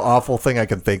repulsive, awful thing I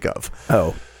can think of.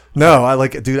 Oh. No, I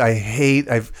like it, dude.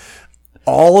 I've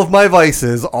all of my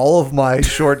vices, all of my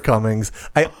shortcomings.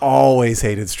 I always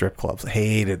hated strip clubs.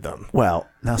 Hated them. Well,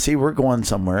 now see, we're going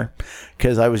somewhere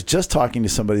because I was just talking to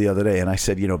somebody the other day, and I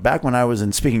said, you know, back when I was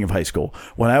speaking of high school,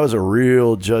 when I was a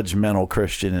real judgmental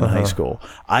Christian in high school,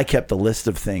 I kept a list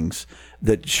of things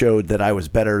that showed that I was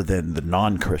better than the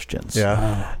non-Christians.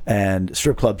 Yeah. And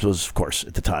strip clubs was, of course,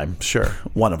 at the time, Sure.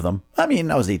 one of them. I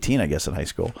mean, I was 18, I guess, in high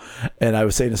school. And I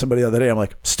was saying to somebody the other day, I'm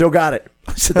like, still got it.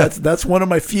 I said, that's one of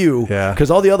my few. Yeah.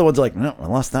 Because all the other ones are like, no, I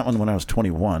lost that one when I was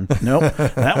 21. Nope.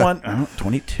 That one,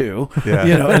 22. Yeah.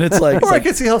 You know, and it's like, Or I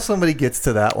can see how somebody gets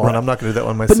to that one. Right. I'm not going to do that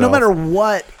one myself. but no matter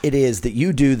what it is that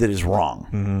you do that is wrong,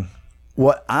 Mm-hmm.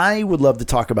 what I would love to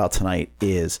talk about tonight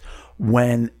is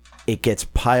when it gets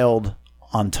piled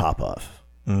on top of.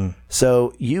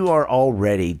 So you are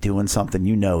already doing something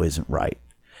you know isn't right.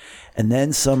 And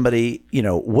then somebody, you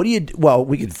know, what do you, well,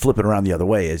 we could flip it around the other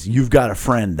way, is you've got a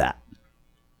friend that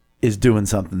is doing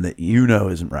something that you know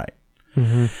isn't right.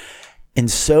 And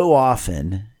so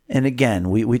often, and again,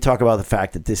 we talk about the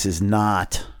fact that this is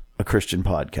not a Christian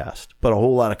podcast, but a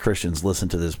whole lot of Christians listen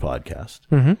to this podcast.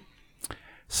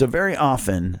 So very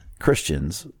often,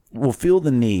 Christians will feel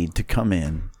the need to come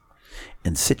in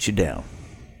and sit you down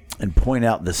and point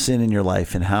out the sin in your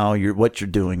life and how what you're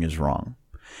doing is wrong.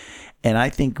 And I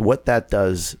think what that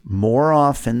does more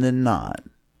often than not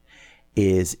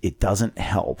is it doesn't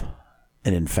help.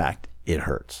 And in fact, it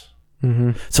hurts.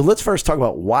 So let's first talk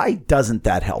about why doesn't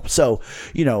that help? So,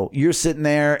 you know, you're sitting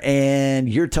there and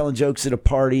you're telling jokes at a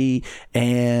party,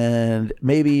 and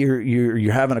maybe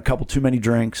you're having a couple too many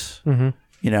drinks, you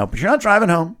know, but you're not driving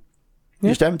home. You're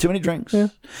just having too many drinks,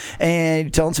 and you're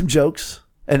telling some jokes,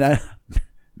 and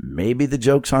maybe the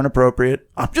jokes aren't appropriate.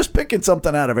 I'm just picking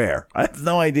something out of air. I have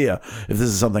no idea if this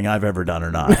is something I've ever done or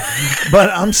not,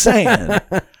 but I'm saying.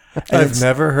 I've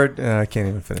never heard. I can't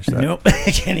even finish that. Nope, I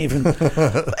can't even.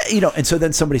 You know, and so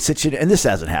then somebody sits you, and this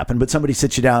hasn't happened, but somebody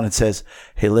sits you down and says,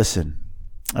 "Hey, listen,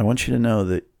 I want you to know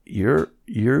that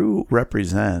you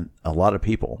represent a lot of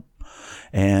people,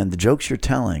 and the jokes you're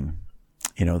telling,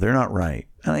 you know, they're not right."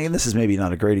 And I mean, this is maybe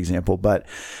not a great example, but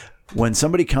when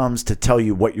somebody comes to tell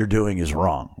you what you're doing is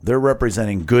wrong, they're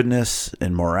representing goodness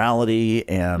and morality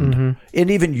and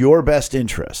even your best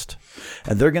interest,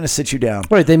 and they're going to sit you down.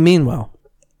 Right, they mean well.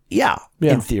 Yeah,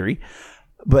 in theory.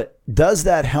 But does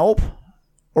that help?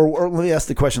 Or let me ask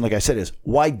the question, like I said, is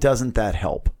why doesn't that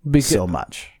help so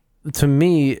much? To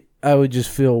me, I would just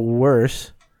feel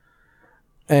worse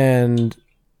and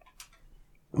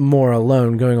more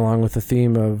alone, going along with the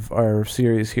theme of our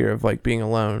series here of like being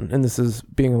alone. And this is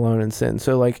being alone in sin.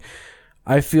 So like,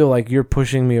 I feel like you're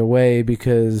pushing me away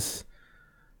because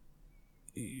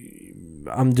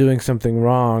I'm doing something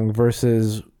wrong,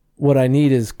 versus what I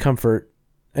need is comfort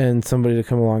and somebody to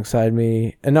come alongside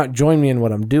me and not join me in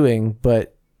what I'm doing,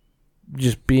 but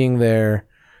just being there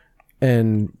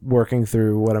and working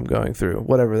through what I'm going through,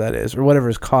 whatever that is, or whatever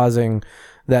is causing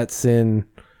that sin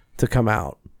to come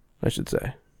out, I should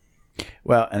say.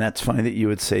 Well, and that's funny that you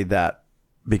would say that,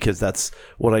 because that's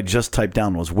what I just typed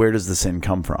down was, where does the sin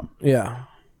come from? Yeah.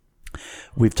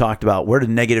 We've talked about where do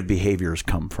negative behaviors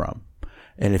come from.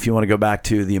 And if you want to go back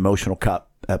to the emotional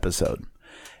cup episode,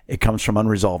 it comes from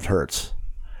unresolved hurts,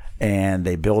 and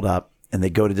they build up and they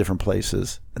go to different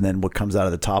places. And then what comes out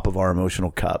of the top of our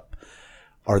emotional cup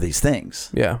are these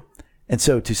things. Yeah. And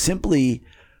so to simply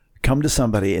come to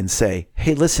somebody and say,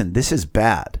 hey, listen, this is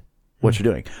bad, what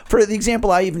you're doing. For the example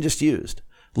I even just used,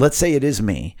 let's say it is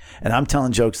me and I'm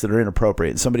telling jokes that are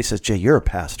inappropriate. And somebody says, Jay, you're a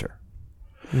pastor.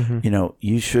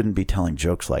 You shouldn't be telling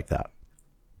jokes like that.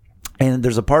 And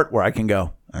there's a part where I can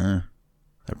go, they're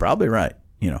probably right,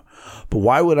 But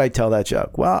why would I tell that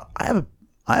joke? Well, I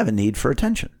have a need for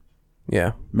attention.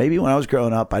 Yeah. Maybe when I was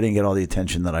growing up, I didn't get all the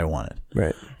attention that I wanted.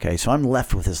 Right. Okay, so I'm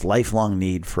left with this lifelong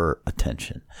need for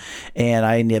attention. And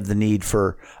I have the need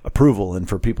for approval and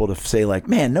for people to say, like,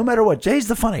 man, no matter what, Jay's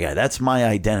the funny guy. That's my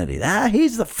identity.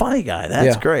 He's the funny guy.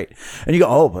 That's great. And you go,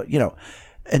 oh, but,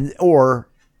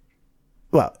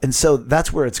 and so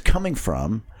that's where it's coming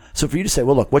from. So for you to say,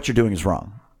 well, look, what you're doing is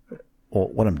wrong. Well,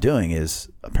 what I'm doing is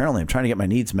apparently I'm trying to get my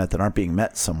needs met that aren't being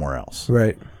met somewhere else.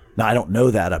 Right. Now, I don't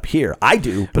know that up here. I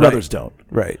do, but others don't.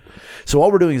 Right. So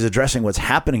all we're doing is addressing what's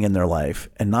happening in their life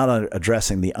and not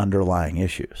addressing the underlying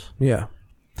issues. Yeah.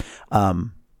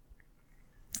 The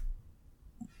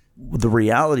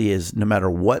reality is, no matter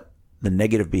what the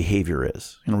negative behavior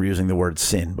is, we're using the word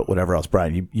sin, but whatever else,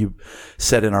 Brian, you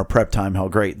said in our prep time how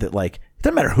great that, like, it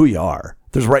doesn't matter who you are.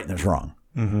 There's right and there's wrong.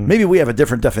 Mm-hmm. Maybe we have a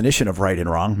different definition of right and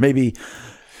wrong. Maybe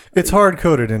it's hard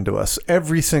coded into us.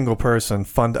 Every single person,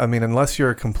 unless you're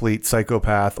a complete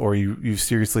psychopath or you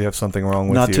seriously have something wrong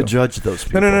with you. Not to judge those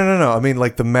people. No. I mean,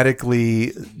 like the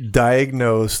medically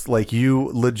diagnosed, like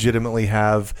you legitimately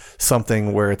have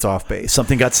something where it's off base.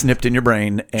 Something got snipped in your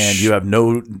brain and you have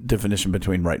no definition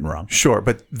between right and wrong. Sure,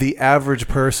 but the average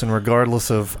person, regardless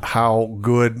of how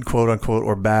good, quote unquote,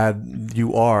 or bad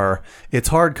you are, it's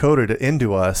hard coded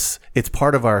into us. It's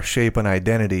part of our shape and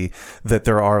identity that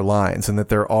there are lines and that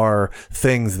there are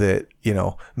things that,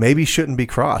 maybe shouldn't be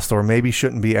crossed or maybe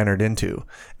shouldn't be entered into.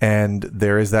 And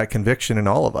there is that conviction in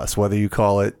all of us, whether you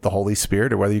call it the Holy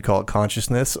Spirit or whether you call it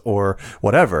consciousness or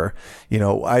whatever.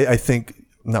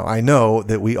 I know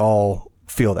that we all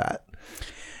feel that.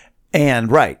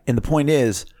 And right. And the point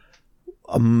is,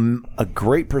 a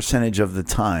great percentage of the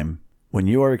time when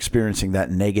you are experiencing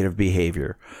that negative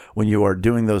behavior, when you are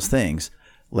doing those things,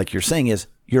 like you're saying, is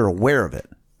you're aware of it.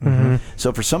 Mm-hmm.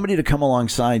 So for somebody to come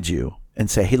alongside you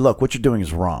and say, hey, look, what you're doing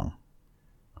is wrong.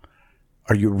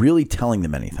 Are you really telling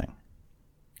them anything?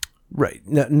 Right.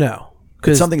 No.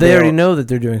 Because they already know that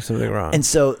they're doing something wrong. And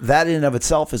so that in and of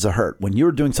itself is a hurt. When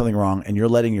you're doing something wrong and you're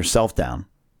letting yourself down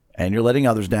and you're letting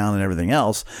others down and everything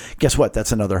else, guess what?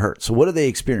 That's another hurt. So what do they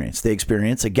experience? They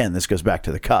experience, again, this goes back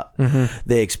to the cup. Mm-hmm.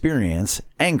 They experience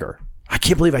anger. I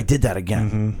can't believe I did that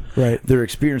again. Mm-hmm. Right. They're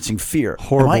experiencing fear.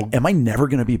 Horrible. Am I never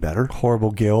going to be better?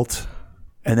 Horrible guilt.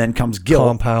 And then comes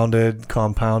guilt.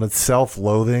 Compounded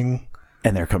self-loathing.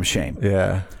 And there comes shame.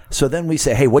 Yeah. So then we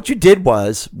say, hey, what you did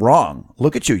was wrong.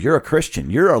 Look at you. You're a Christian.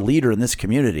 You're a leader in this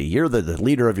community. You're the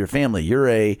leader of your family.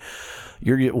 You're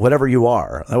whatever you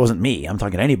are. That wasn't me. I'm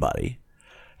talking to anybody.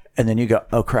 And then you go,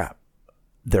 oh, crap.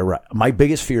 They're right. My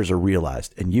biggest fears are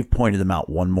realized. And you've pointed them out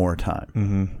one more time.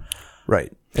 Mm-hmm.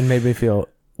 Right. And made me feel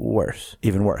worse.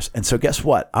 Even worse. And so guess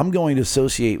what? I'm going to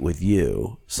associate with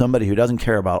you somebody who doesn't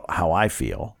care about how I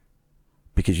feel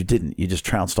because you didn't. You just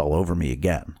trounced all over me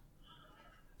again.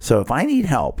 So if I need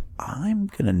help, I'm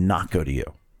going to not go to you.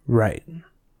 Right.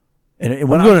 And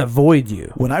when I'm going to avoid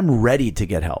you. When I'm ready to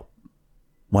get help,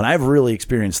 when I've really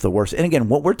experienced the worst. And again,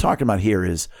 what we're talking about here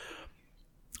is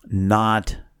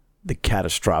not the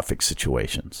catastrophic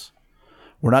situations.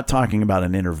 We're not talking about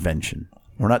an intervention.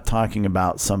 We're not talking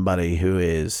about somebody who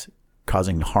is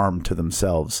causing harm to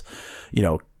themselves,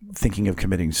 thinking of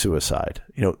committing suicide.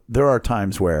 There are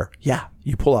times where,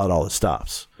 you pull out all the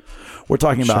stops. We're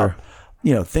talking about,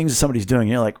 things that somebody's doing. And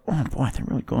you're like, oh boy, they're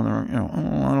really going there. I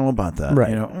don't know about that.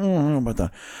 Right. I don't know about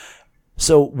that.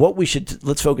 So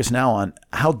let's focus now on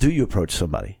how do you approach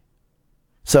somebody?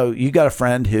 So you got a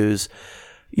friend who's,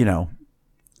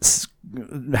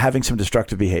 having some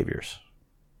destructive behaviors.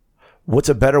 What's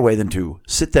a better way than to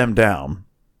sit them down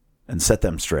and set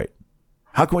them straight?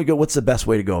 How can we go? What's the best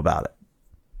way to go about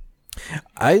it?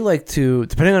 I like to,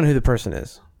 depending on who the person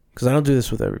is, because I don't do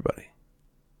this with everybody,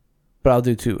 but I'll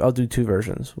do two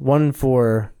versions. One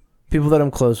for people that I'm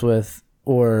close with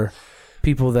or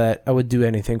people that I would do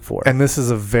anything for. And this is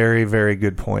a very, very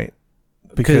good point.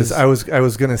 Because I was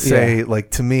gonna say,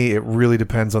 like, to me, it really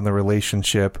depends on the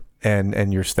relationship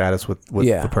and your status with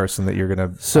the person that you're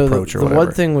gonna approach or the whatever.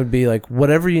 one thing would be like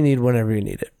whatever you need, whenever you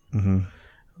need it. Mm-hmm.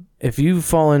 If you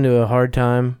fall into a hard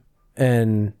time,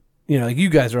 and like you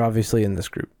guys are obviously in this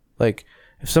group, like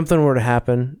if something were to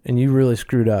happen and you really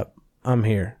screwed up, I'm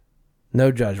here,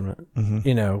 no judgment.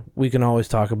 Mm-hmm. We can always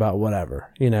talk about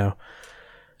whatever.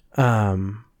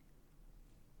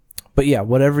 But yeah,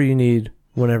 whatever you need,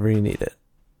 whenever you need it,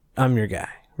 I'm your guy,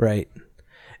 right?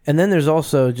 And then there's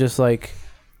also just like,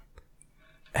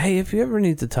 hey, if you ever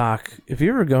need to talk, if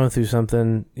you're ever going through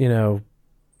something,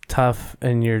 tough,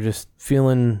 and you're just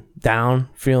feeling down,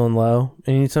 feeling low,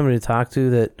 and you need somebody to talk to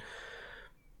that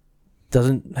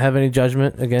doesn't have any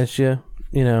judgment against you,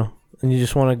 and you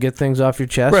just want to get things off your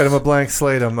chest. Right, I'm a blank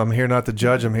slate. I'm here not to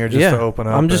judge. I'm here just to open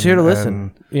up. I'm just here to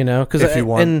listen, because if you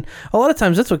want. And a lot of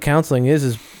times that's what counseling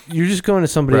is you're just going to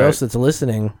somebody else that's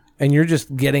listening, and you're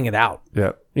just getting it out.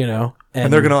 Yeah.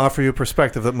 And they're going to offer you a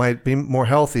perspective that might be more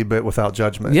healthy, but without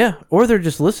judgment. Yeah. Or they're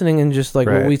just listening, and just like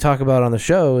what we talk about on the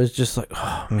show is just like,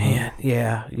 oh man,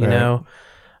 yeah,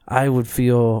 I would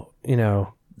feel,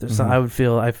 I would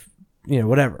feel,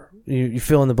 whatever. You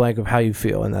fill in the blank of how you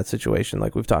feel in that situation,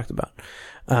 like we've talked about.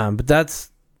 But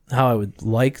that's how I would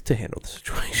like to handle the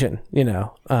situation,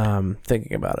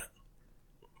 thinking about it.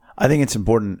 I think it's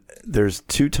important. There's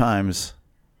 2 times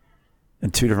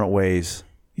in 2 different ways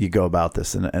you go about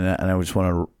this. And I just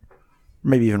want to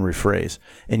maybe even rephrase.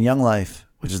 In Young Life,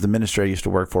 which is the ministry I used to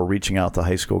work for, reaching out to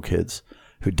high school kids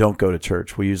who don't go to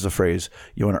church, we use the phrase,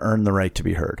 you want to earn the right to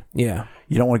be heard. Yeah.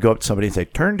 You don't want to go up to somebody and say,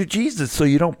 turn to Jesus so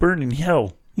you don't burn in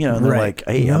hell. And they're like,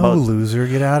 hey, no, how about, loser,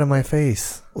 get out of my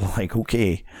face. Like,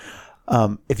 okay.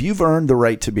 If you've earned the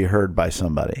right to be heard by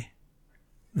somebody,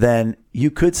 then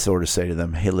you could sort of say to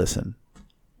them, hey, listen,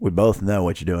 we both know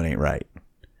what you're doing ain't right.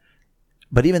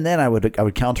 But even then I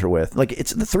would counter with, like,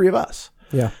 it's the 3 of us.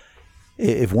 Yeah.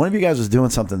 If one of you guys was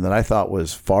doing something that I thought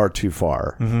was far too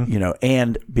far,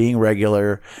 and being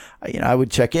regular, I would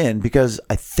check in because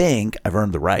I think I've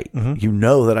earned the right. You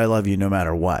know that I love you no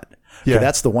matter what. Yeah. Okay,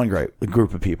 that's the one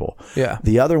group of people. Yeah.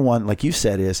 The other one, like you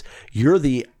said, is you're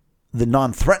the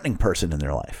non-threatening person in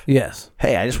their life. Yes.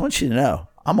 Hey, I just want you to know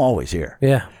I'm always here.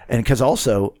 Yeah. And because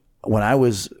also when I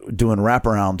was doing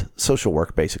wraparound social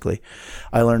work, basically,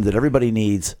 I learned that everybody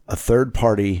needs a third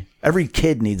party. Every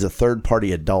kid needs a third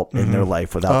party adult in their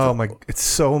life without. It's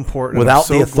so important. Without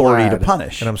the authority to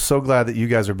punish. And I'm so glad that you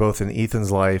guys are both in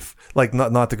Ethan's life. Like,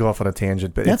 not to go off on a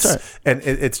tangent, but that's it's right. And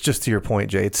it's just to your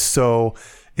point, Jay. It's so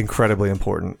incredibly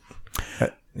important.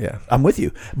 Yeah, I'm with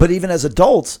you. But even as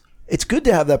adults, it's good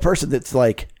to have that person that's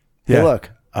like, hey,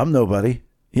 look, I'm nobody.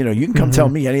 You can come tell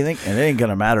me anything, and it ain't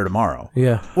gonna matter tomorrow.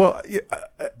 Yeah. Well,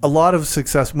 a lot of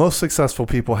most successful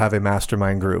people have a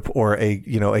mastermind group or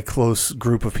a close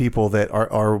group of people that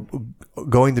are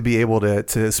going to be able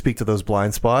to speak to those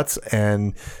blind spots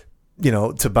and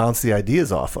to bounce the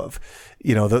ideas off of.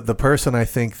 The person I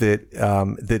think that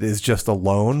that is just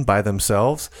alone by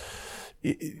themselves,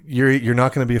 you're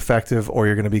not going to be effective, or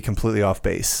you're going to be completely off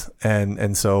base,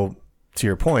 and so. To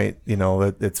your point,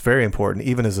 it's very important,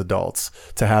 even as adults,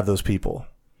 to have those people.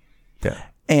 Yeah.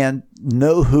 And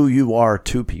know who you are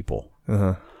to people.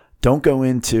 Uh-huh. Don't go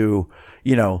into,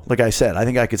 like I said, I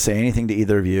think I could say anything to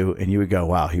either of you and you would go,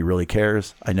 wow, he really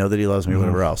cares. I know that he loves me,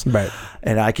 whatever else. Right.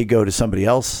 And I could go to somebody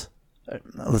else.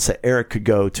 Let's say Eric could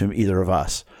go to either of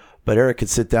us. But Eric could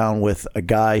sit down with a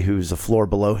guy who's a floor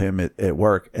below him at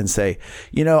work and say,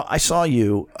 I saw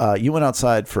you. You went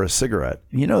outside for a cigarette.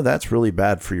 That's really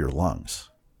bad for your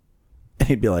lungs. And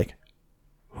he'd be like,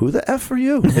 who the F are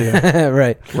you? Yeah.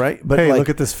 Right. But hey, look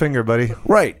at this finger, buddy.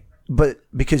 Right. But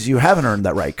because you haven't earned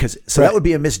that right. That would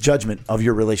be a misjudgment of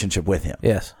your relationship with him.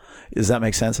 Yes. Does that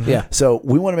make sense? Yeah. So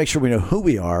we want to make sure we know who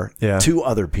we are to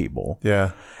other people.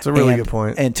 Yeah. It's a really good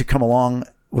point. And to come along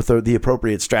with the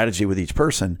appropriate strategy with each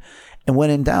person. And when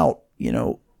in doubt,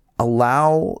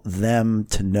 allow them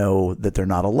to know that they're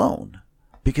not alone.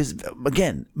 Because,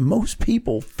 again, most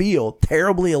people feel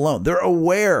terribly alone. They're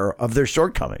aware of their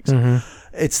shortcomings. Mm-hmm.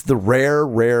 It's the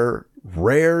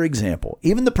rare example.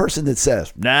 Even the person that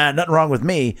says, nah, nothing wrong with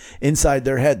me, inside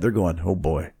their head, they're going, oh,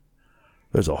 boy,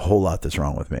 there's a whole lot that's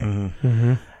wrong with me. Mm-hmm.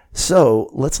 Mm-hmm. So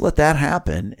let's let that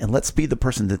happen, and let's be the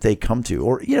person that they come to.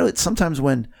 Or, it's sometimes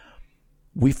when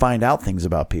we find out things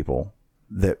about people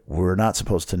that we're not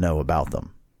supposed to know about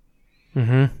them.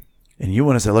 Mm-hmm. And you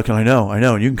want to say, look, I know,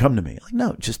 and you can come to me. Like,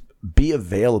 no, just be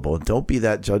available and don't be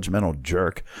that judgmental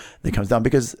jerk that comes down,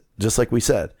 because just like we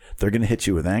said, they're going to hit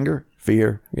you with anger,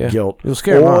 fear, guilt. You'll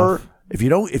scare them off. If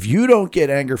you don't get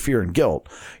anger, fear, and guilt,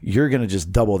 you're going to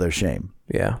just double their shame.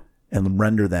 Yeah. And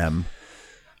render them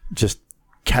just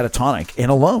catatonic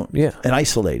and alone, Yeah. and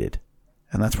isolated,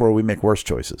 and that's where we make worse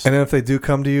choices. And then if they do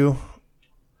come to you,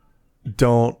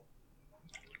 don't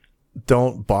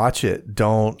botch it.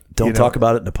 Don't talk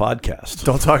about it in a podcast.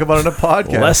 Don't talk about it in a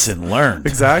podcast. Lesson learned.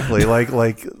 Exactly.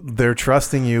 like they're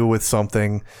trusting you with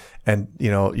something, and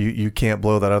you can't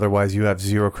blow that. Otherwise, you have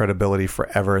zero credibility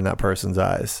forever in that person's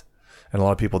eyes. And a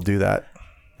lot of people do that.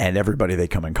 And everybody they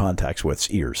come in contact with's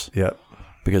ears. Yep.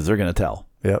 Because they're going to tell.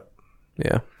 Yep.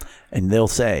 Yeah. And they'll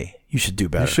say, you should do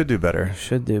better. You should do better.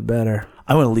 Should do better.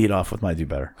 I want to lead off with my do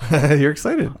better. You're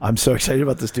excited. I'm so excited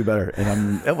about this do better.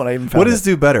 And when I even found What is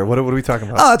do better? What are we talking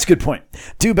about? Oh, that's a good point.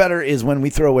 Do better is when we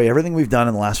throw away everything we've done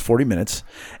in the last 40 minutes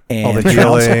and the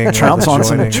dealing, trounce all on the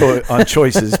some joining. on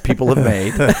choices people have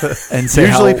made. And say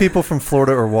Usually how, people from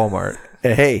Florida or Walmart.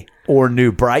 hey, or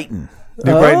New Brighton.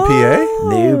 New Brighton, PA?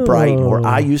 New Brighton, where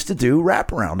I used to do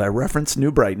wraparound. I referenced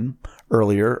New Brighton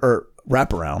earlier, or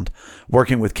wraparound,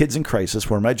 working with kids in crisis,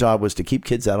 where my job was to keep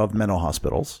kids out of mental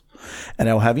hospitals. And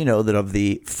I will have you know that of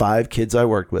the 5 kids I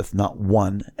worked with, not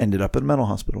one ended up in a mental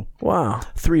hospital. Wow.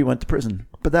 3 went to prison.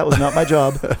 But that was not my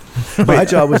job. My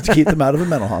job was to keep them out of a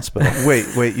mental hospital.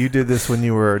 Wait, you did this when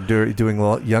you were doing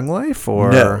Young Life?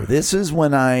 Or No, this is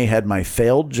when I had my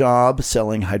failed job not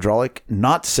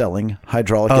selling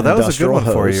hydraulic Oh, and that was a good industrial one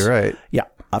hose. for you, right? Yeah.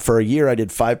 For a year, I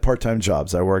did 5 part-time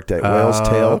jobs. I worked at Whale's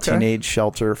Tail okay. Teenage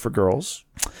Shelter for Girls,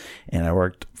 and I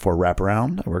worked for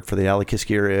Wraparound. I worked for the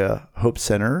Alakiski Area Hope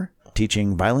Center,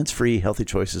 teaching violence-free, healthy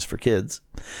choices for kids.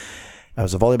 I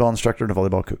was a volleyball instructor and a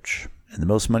volleyball coach, and the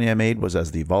most money I made was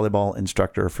as the volleyball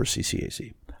instructor for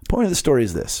CCAC. Point of the story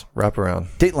is this. Wrap around.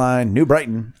 Dateline, New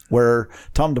Brighton, where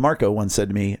Tom DeMarco once said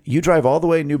to me, you drive all the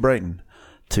way to New Brighton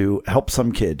to help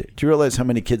some kid. Do you realize how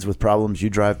many kids with problems you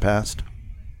drive past?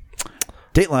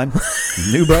 Dateline,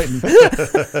 New Brighton.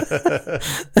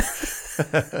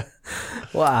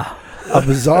 Wow. A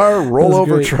bizarre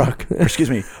rollover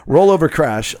great. rollover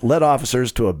crash led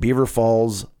officers to a Beaver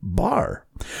Falls bar.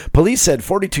 Police said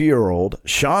 42-year-old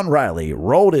Sean Riley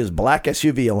rolled his black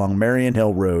SUV along Marion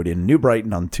Hill Road in New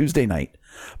Brighton on Tuesday night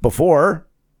before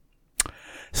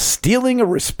stealing a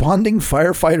responding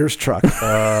firefighter's truck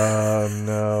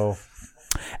No.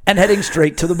 and heading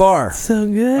straight to the bar. So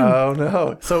good. Oh,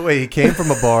 no. So, wait, he came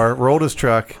from a bar, rolled his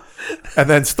truck, and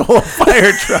then stole a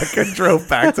fire truck and drove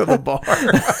back to the bar.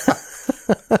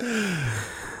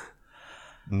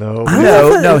 No.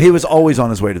 No, he was always on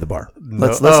his way to the bar.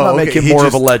 Let's not make him more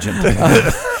of a legend.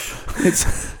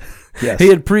 Yes. He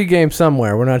had pregame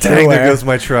somewhere. We're not sure Dang, there where. goes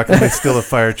my truck, and it's still a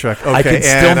fire truck. Okay, I can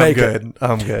still and make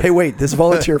I'm good. Hey, wait, this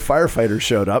volunteer firefighter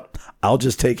showed up. I'll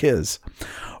just take his.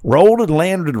 Rolled and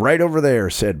landed right over there,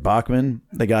 said Bachman,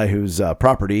 the guy whose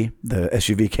property the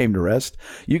SUV came to rest.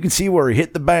 You can see where he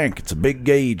hit the bank. It's a big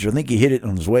gauge. I think he hit it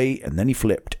on his way, and then he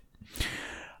flipped.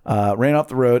 Ran off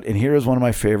the road, and here is one of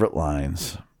my favorite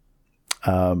lines.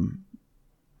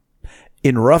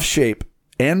 In rough shape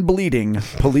and bleeding,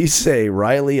 police say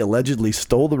Riley allegedly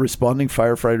stole the responding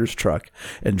firefighter's truck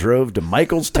and drove to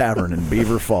Michael's Tavern in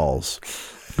Beaver Falls.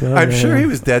 I'm sure he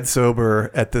was dead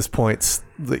sober at this point.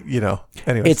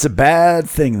 Anyway. It's a bad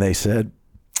thing, they said.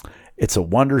 It's a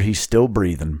wonder he's still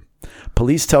breathing.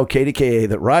 Police tell KDKA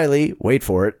that Riley, wait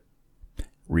for it,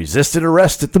 resisted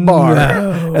arrest at the bar,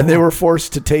 and they were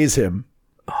forced to tase him.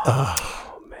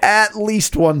 At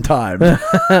least one time.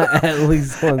 At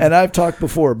least one. And I've talked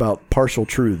before about partial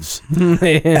truths.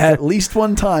 At least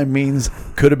one time means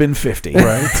could have been 50.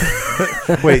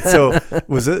 Right. Wait, so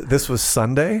this was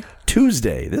Sunday?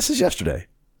 Tuesday. This is yesterday.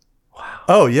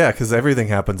 Oh, yeah, because everything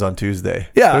happens on Tuesday.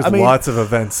 Yeah, There's I mean, lots of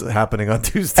events happening on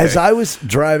Tuesday. As I was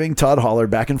driving Todd Holler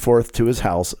back and forth to his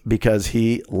house because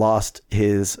he lost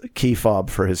his key fob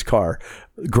for his car,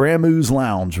 Grammoo's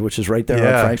Lounge, which is right there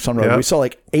on Frankston Road, we saw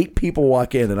like 8 people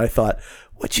walk in, and I thought,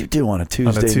 what'd you do on a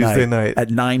Tuesday night at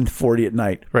 9:40 at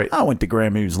night? Right. I went to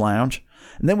Grammoo's Lounge.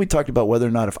 And then we talked about whether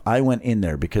or not if I went in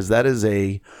there, because that is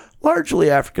a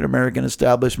largely African-American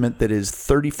establishment that is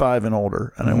 35 and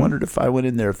older. And I wondered if I went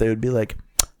in there, if they would be like,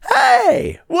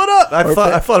 hey, what up? I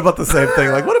thought about the same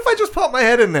thing. Like, what if I just pop my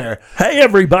head in there? hey,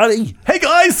 everybody. Hey,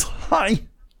 guys. Hi.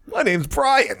 My name's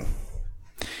Brian.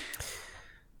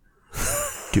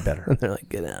 Do better. And they're like,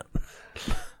 get out.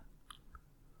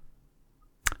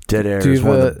 Dead air Do you is have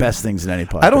one of a- the best things in any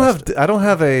podcast. I don't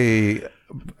have a.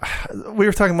 We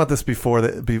were talking about this before.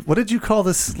 What did you call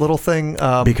this little thing?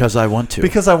 Because I want to.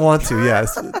 Because I want to.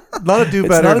 Yes, not a do It's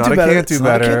better, not a not do a better. can't do It's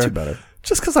not a better. can't do better.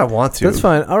 Just because I want to. That's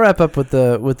fine. I'll wrap up with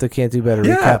the can't do better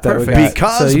Yeah, recap that we perfect. got.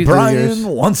 Because So you do Brian yours.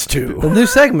 wants The to. new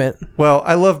segment Well,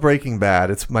 I love Breaking Bad.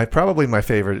 It's probably my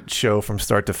favorite show from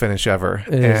start to finish ever.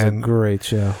 is a And great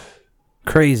show.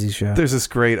 Crazy show. There's this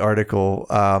great article,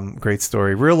 great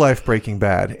story. Real life Breaking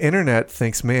Bad. Internet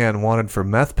thinks man wanted for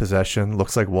meth possession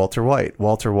looks like Walter White.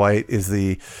 Walter White is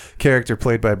the character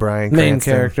played by Bryan Cranston. Main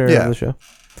character of the show.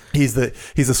 He's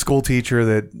a school teacher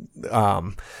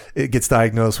that it gets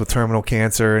diagnosed with terminal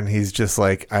cancer, and he's just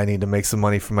like, I need to make some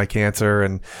money for my cancer,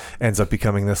 and ends up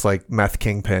becoming this like meth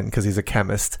kingpin because he's a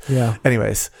chemist. Yeah.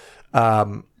 Anyways,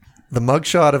 the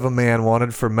mugshot of a man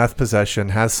wanted for meth possession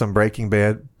has some Breaking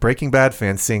Bad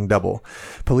fans seeing double.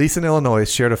 Police in Illinois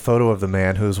shared a photo of the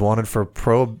man who was wanted for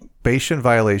probation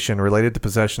violation related to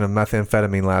possession of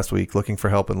methamphetamine last week, looking for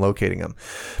help in locating him.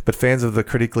 But fans of the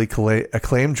critically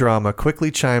acclaimed drama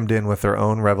quickly chimed in with their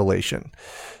own revelation.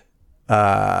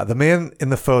 The man in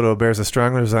the photo bears a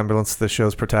strong resemblance to the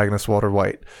show's protagonist, Walter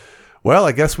White. Well,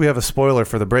 I guess we have a spoiler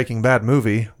for the Breaking Bad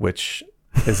movie, which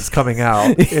is coming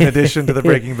out in addition to the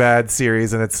Breaking Bad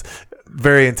series, and it's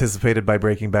very anticipated by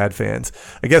Breaking Bad fans.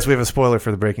 I guess we have a spoiler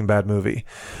for the Breaking Bad movie.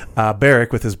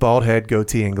 Barrick, with his bald head,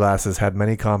 goatee, and glasses, had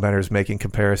many commenters making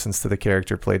comparisons to the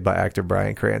character played by actor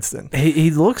Bryan Cranston.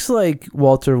 He looks like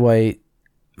Walter White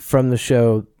from the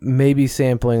show, maybe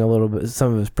sampling a little bit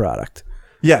some of his product.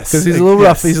 Yes, because he's a little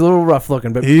rough. He's a little rough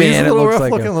looking, but he's man, a little it looks rough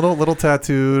like looking, little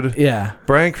tattooed. Yeah,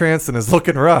 Bryan Cranston is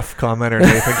looking rough. Commenter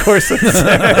Nathan Corson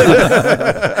said.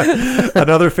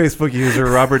 Another Facebook user,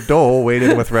 Robert Dole, weighed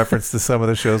in with reference to some of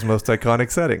the show's most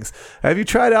iconic settings. Have you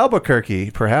tried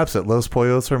Albuquerque? Perhaps at Los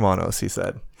Pollos Hermanos, he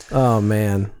said. Oh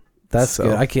man, that's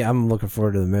good. I'm looking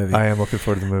forward to the movie. I am looking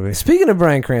forward to the movie. Speaking of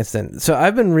Bryan Cranston, so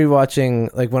I've been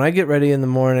rewatching, like when I get ready in the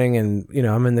morning and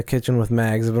I'm in the kitchen with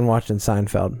Mags, I've been watching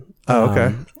Seinfeld. Oh,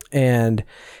 okay. And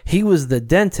he was the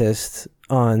dentist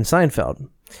on Seinfeld,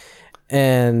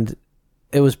 and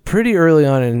it was pretty early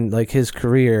on in like his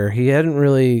career. He hadn't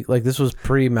really this was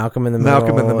pre Malcolm in the Middle.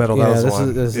 Malcolm in the Middle. Yeah, that was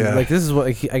one. This is what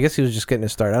I guess he was just getting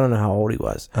his start. I don't know how old he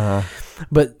was,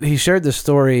 but he shared the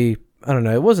story. I don't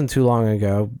know. It wasn't too long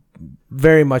ago,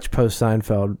 very much post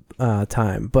Seinfeld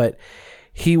time, but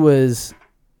he was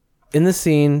in the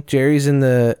scene. Jerry's in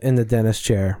the dentist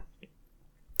chair,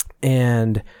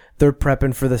 and they're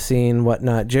prepping for the scene,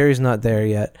 whatnot. Jerry's not there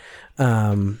yet.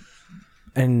 And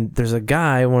there's a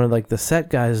guy, one of the set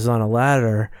guys is on a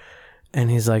ladder, and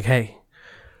he's like, hey,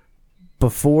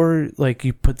 before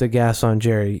you put the gas on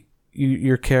Jerry,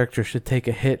 your character should take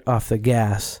a hit off the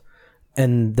gas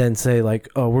and then say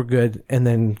oh, we're good. And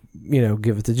then,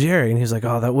 give it to Jerry. And he's like,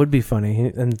 oh, that would be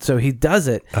funny. And so he does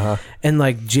it.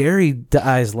 And Jerry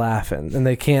dies laughing, and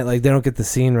they can't, they don't get the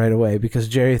scene right away because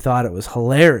Jerry thought it was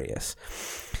hilarious.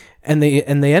 And they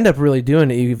end up really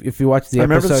doing it. If you watch the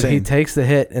episode, he takes the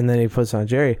hit and then he puts on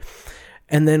Jerry.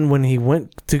 And then when he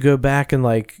went to go back and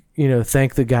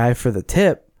thank the guy for the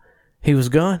tip, he was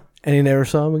gone and he never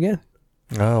saw him again.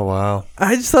 Oh, wow.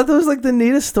 I just thought that was the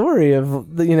neatest story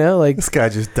of this guy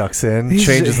just ducks in,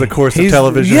 changes the course of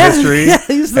television history,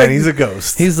 and he's a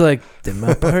ghost. He's like, did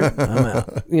my part, I'm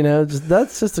out.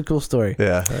 That's just a cool story.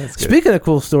 Yeah. That's good. Speaking of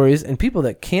cool stories and people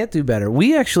that can't do better,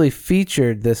 we actually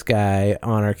featured this guy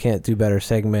on our Can't Do Better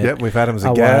segment. Yep, we've had him as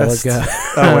a guest. While ago.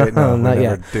 Oh, wait, no, not we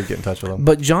yet. never did get in touch with him.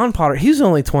 But John Potter, he's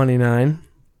only 29.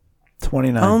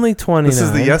 29. Only 29. This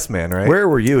is the Yes Man, right? Where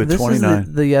were you at 29? This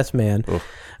is the Yes Man. Oof.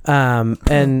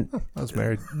 And I was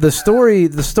married. The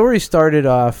story started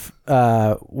off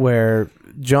where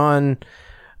John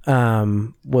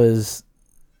was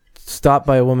stopped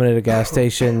by a woman at a gas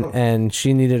station, and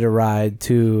she needed a ride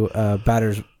to a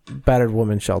battered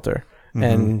woman's shelter,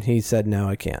 and he said, "No,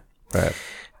 I can't." Right.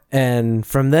 And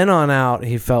from then on out,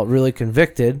 he felt really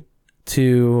convicted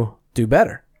to do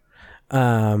better.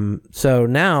 So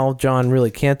now John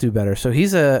really can't do better. So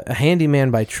he's a handyman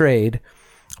by trade,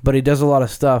 but he does a lot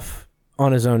of stuff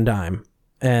on his own dime.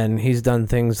 And he's done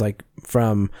things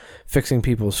from fixing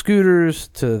people's scooters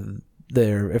to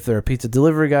if they're a pizza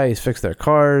delivery guy, he's fixed their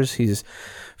cars. He's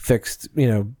fixed,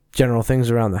 general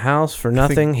things around the house for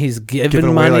nothing. He's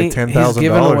given money. $10,000 he's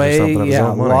given away, or something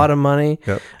a lot of money.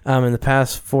 Yep. In the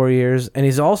past 4 years. And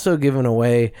he's also given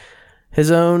away his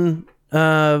own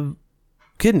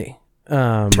kidney.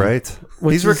 Right.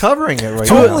 He's recovering it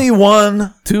right Only now.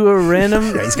 one. To a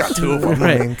random... Yeah, he's got two of them.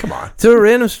 Right. I mean, come on. To a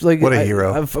random... what a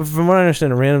hero. From what I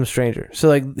understand, a random stranger.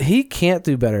 So, he can't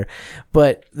do better.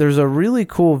 But there's a really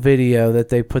cool video that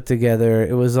they put together.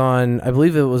 It was on... I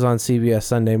believe it was on CBS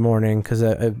Sunday morning, because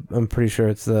I'm pretty sure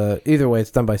it's either way,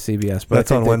 it's done by CBS. But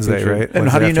that's on Wednesday, right? And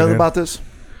how do you know about this?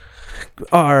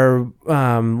 Our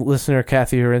listener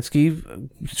Kathy Horinsky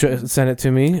sent it to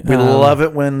me. We love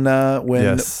it when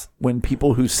yes. when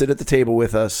people who sit at the table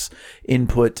with us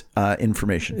input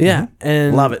information. Yeah,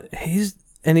 and love it.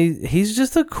 and he's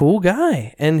just a cool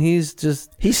guy, and he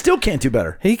still can't do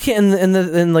better. He can,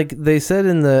 and like they said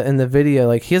in the video,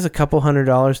 like he has a couple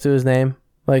 $100 to his name.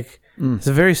 Like he's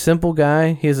a very simple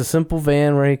guy. He has a simple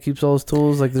van where he keeps all his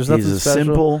tools. Like there's nothing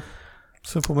special.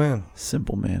 Simple man.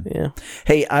 Simple man. Yeah.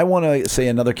 Hey, I want to say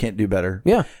another can't do better.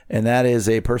 Yeah. And that is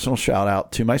a personal shout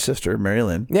out to my sister, Mary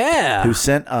Lynn. Yeah. Who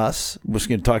sent us,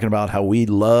 we're talking about how we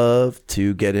love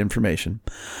to get information.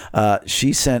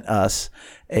 She sent us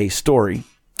a story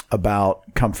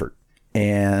about comfort.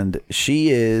 And she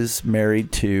is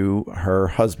married to her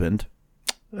husband.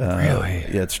 Really?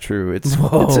 Yeah, it's true. It's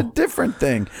a different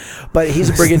thing. But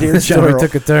he's a brigadier This story general.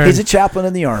 took a turn. He's a chaplain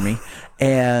in the Army.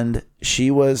 And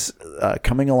she was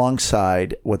coming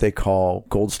alongside what they call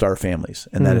Gold Star families.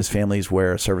 And that is families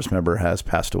where a service member has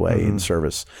passed away in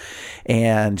service.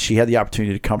 And she had the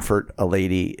opportunity to comfort a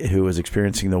lady who was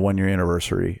experiencing the 1-year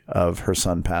anniversary of her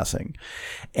son passing.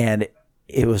 And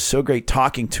it was so great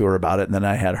talking to her about it. And then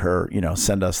I had her,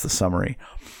 send us the summary.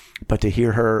 But to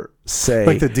hear her say,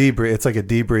 like the debrief, it's like a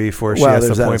debrief where she well, has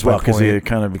there's to that point as well, by because point. it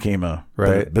kind of became a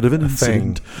Right. bit of an A thing.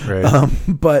 incident. Right.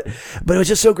 But it was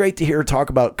just so great to hear her talk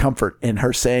about comfort and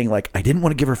her saying, like, I didn't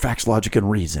want to give her facts, logic, and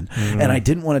reason. And I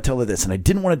didn't want to tell her this. And I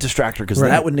didn't want to distract her because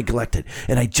that would neglect it.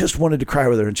 And I just wanted to cry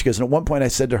with her. And she goes, and at one point I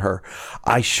said to her,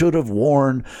 I should have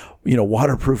worn,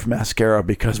 waterproof mascara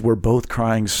because we're both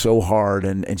crying so hard.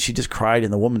 And she just cried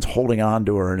and the woman's holding on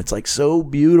to her. And it's like so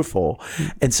beautiful.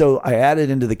 And so I added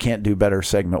into the Can't Do Better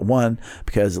segment 1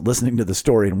 because listening to the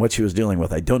story and what she was dealing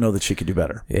with, I don't know that she could do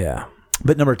better. Yeah.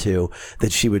 But number 2,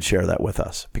 that she would share that with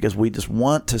us because we just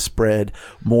want to spread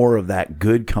more of that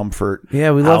good comfort. Yeah,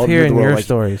 we love hearing your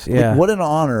stories. Yeah. What an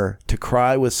honor to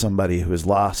cry with somebody who has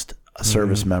lost a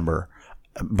service member.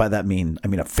 By that I mean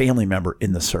a family member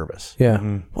in the service. Yeah.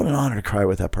 What an honor to cry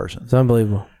with that person. It's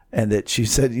unbelievable. And that she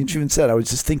even said, I was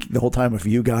just thinking the whole time of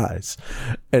you guys.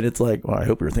 And it's like, well, I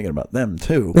hope you were thinking about them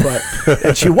too. But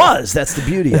and she was. That's the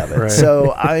beauty of it. Right.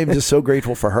 So I'm just so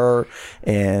grateful for her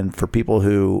and for people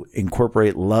who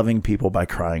incorporate loving people by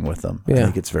crying with them. I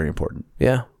think it's very important.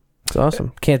 Yeah. It's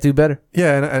awesome. Can't do better.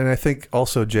 Yeah, and I think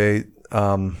also, Jay,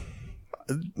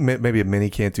 maybe a mini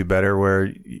Can't Do Better,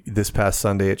 where this past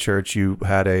Sunday at church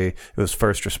it was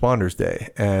First Responders Day,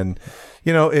 and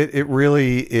it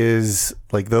really is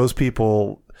like those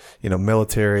people,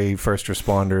 military first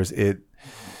responders.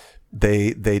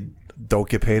 They don't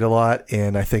get paid a lot,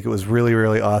 and I think it was really,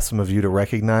 really awesome of you to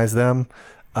recognize them.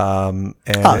 And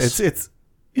Us. it's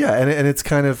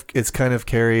kind of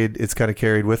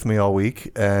carried with me all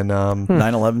week, and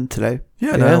 9/11 today.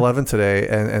 Yeah, 9/11 today,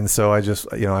 and so I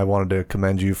just I wanted to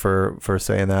commend you for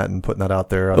saying that and putting that out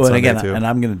there on Sunday too. And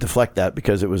I'm going to deflect that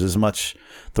because it was as much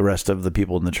the rest of the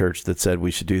people in the church that said we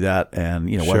should do that, and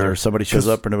whether somebody shows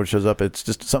up or nobody shows up, it's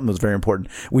just something that's very important.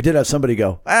 We did have somebody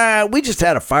go, we just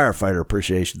had a firefighter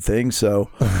appreciation thing, so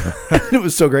it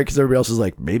was so great because everybody else was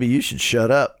like, maybe you should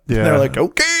shut up. Yeah. And they're like,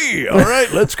 okay, all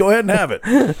right, let's go ahead and have it.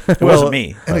 It wasn't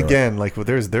me. And again, like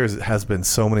there has been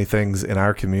so many things in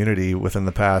our community within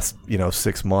the past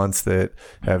 6 months that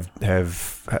have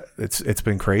it's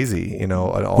been crazy.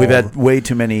 We've had way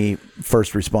too many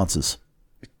first responses.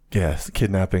 Yes,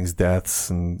 kidnappings, deaths,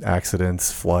 and accidents,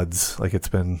 floods. Like it's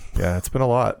been a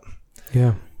lot.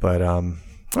 Yeah. But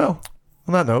well,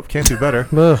 on that note, can't do better.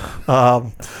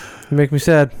 You make me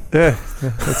sad. Yeah,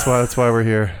 that's why we're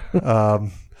here.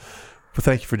 But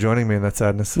thank you for joining me in that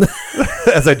sadness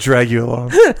as I drag you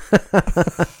along.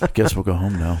 I guess we'll go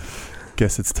home now.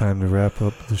 Guess it's time to wrap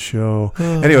up the show.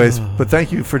 Anyways, but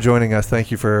thank you for joining us. Thank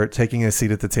you for taking a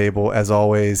seat at the table. As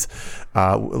always,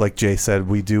 like Jay said,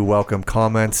 we do welcome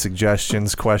comments,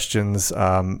 suggestions, questions,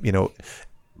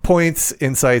 points,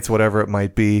 insights, whatever it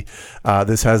might be.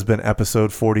 This has been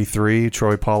episode 43,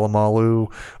 Troy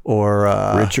Polamalu or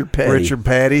Richard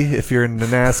Petty, if you're into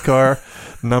NASCAR.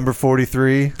 Number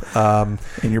 43.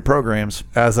 In your programs.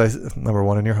 Number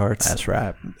 1 in your hearts. That's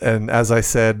right. And as I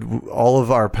said, all of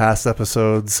our past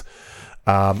episodes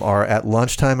are at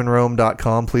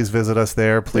lunchtimeinrome.com. Please visit us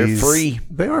there. Please. They're free.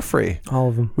 They are free. All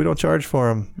of them. We don't charge for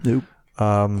them. Nope.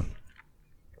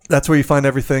 That's where you find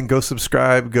everything. Go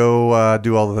subscribe. Go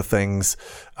do all of the things.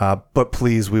 But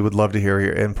please, we would love to hear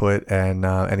your input and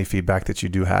any feedback that you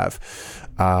do have.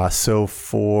 So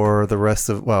for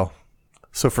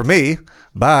me,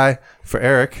 bye. For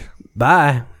Eric,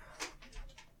 Bye.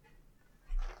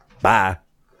 Bye.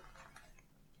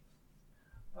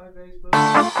 Bye,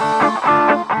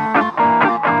 Facebook.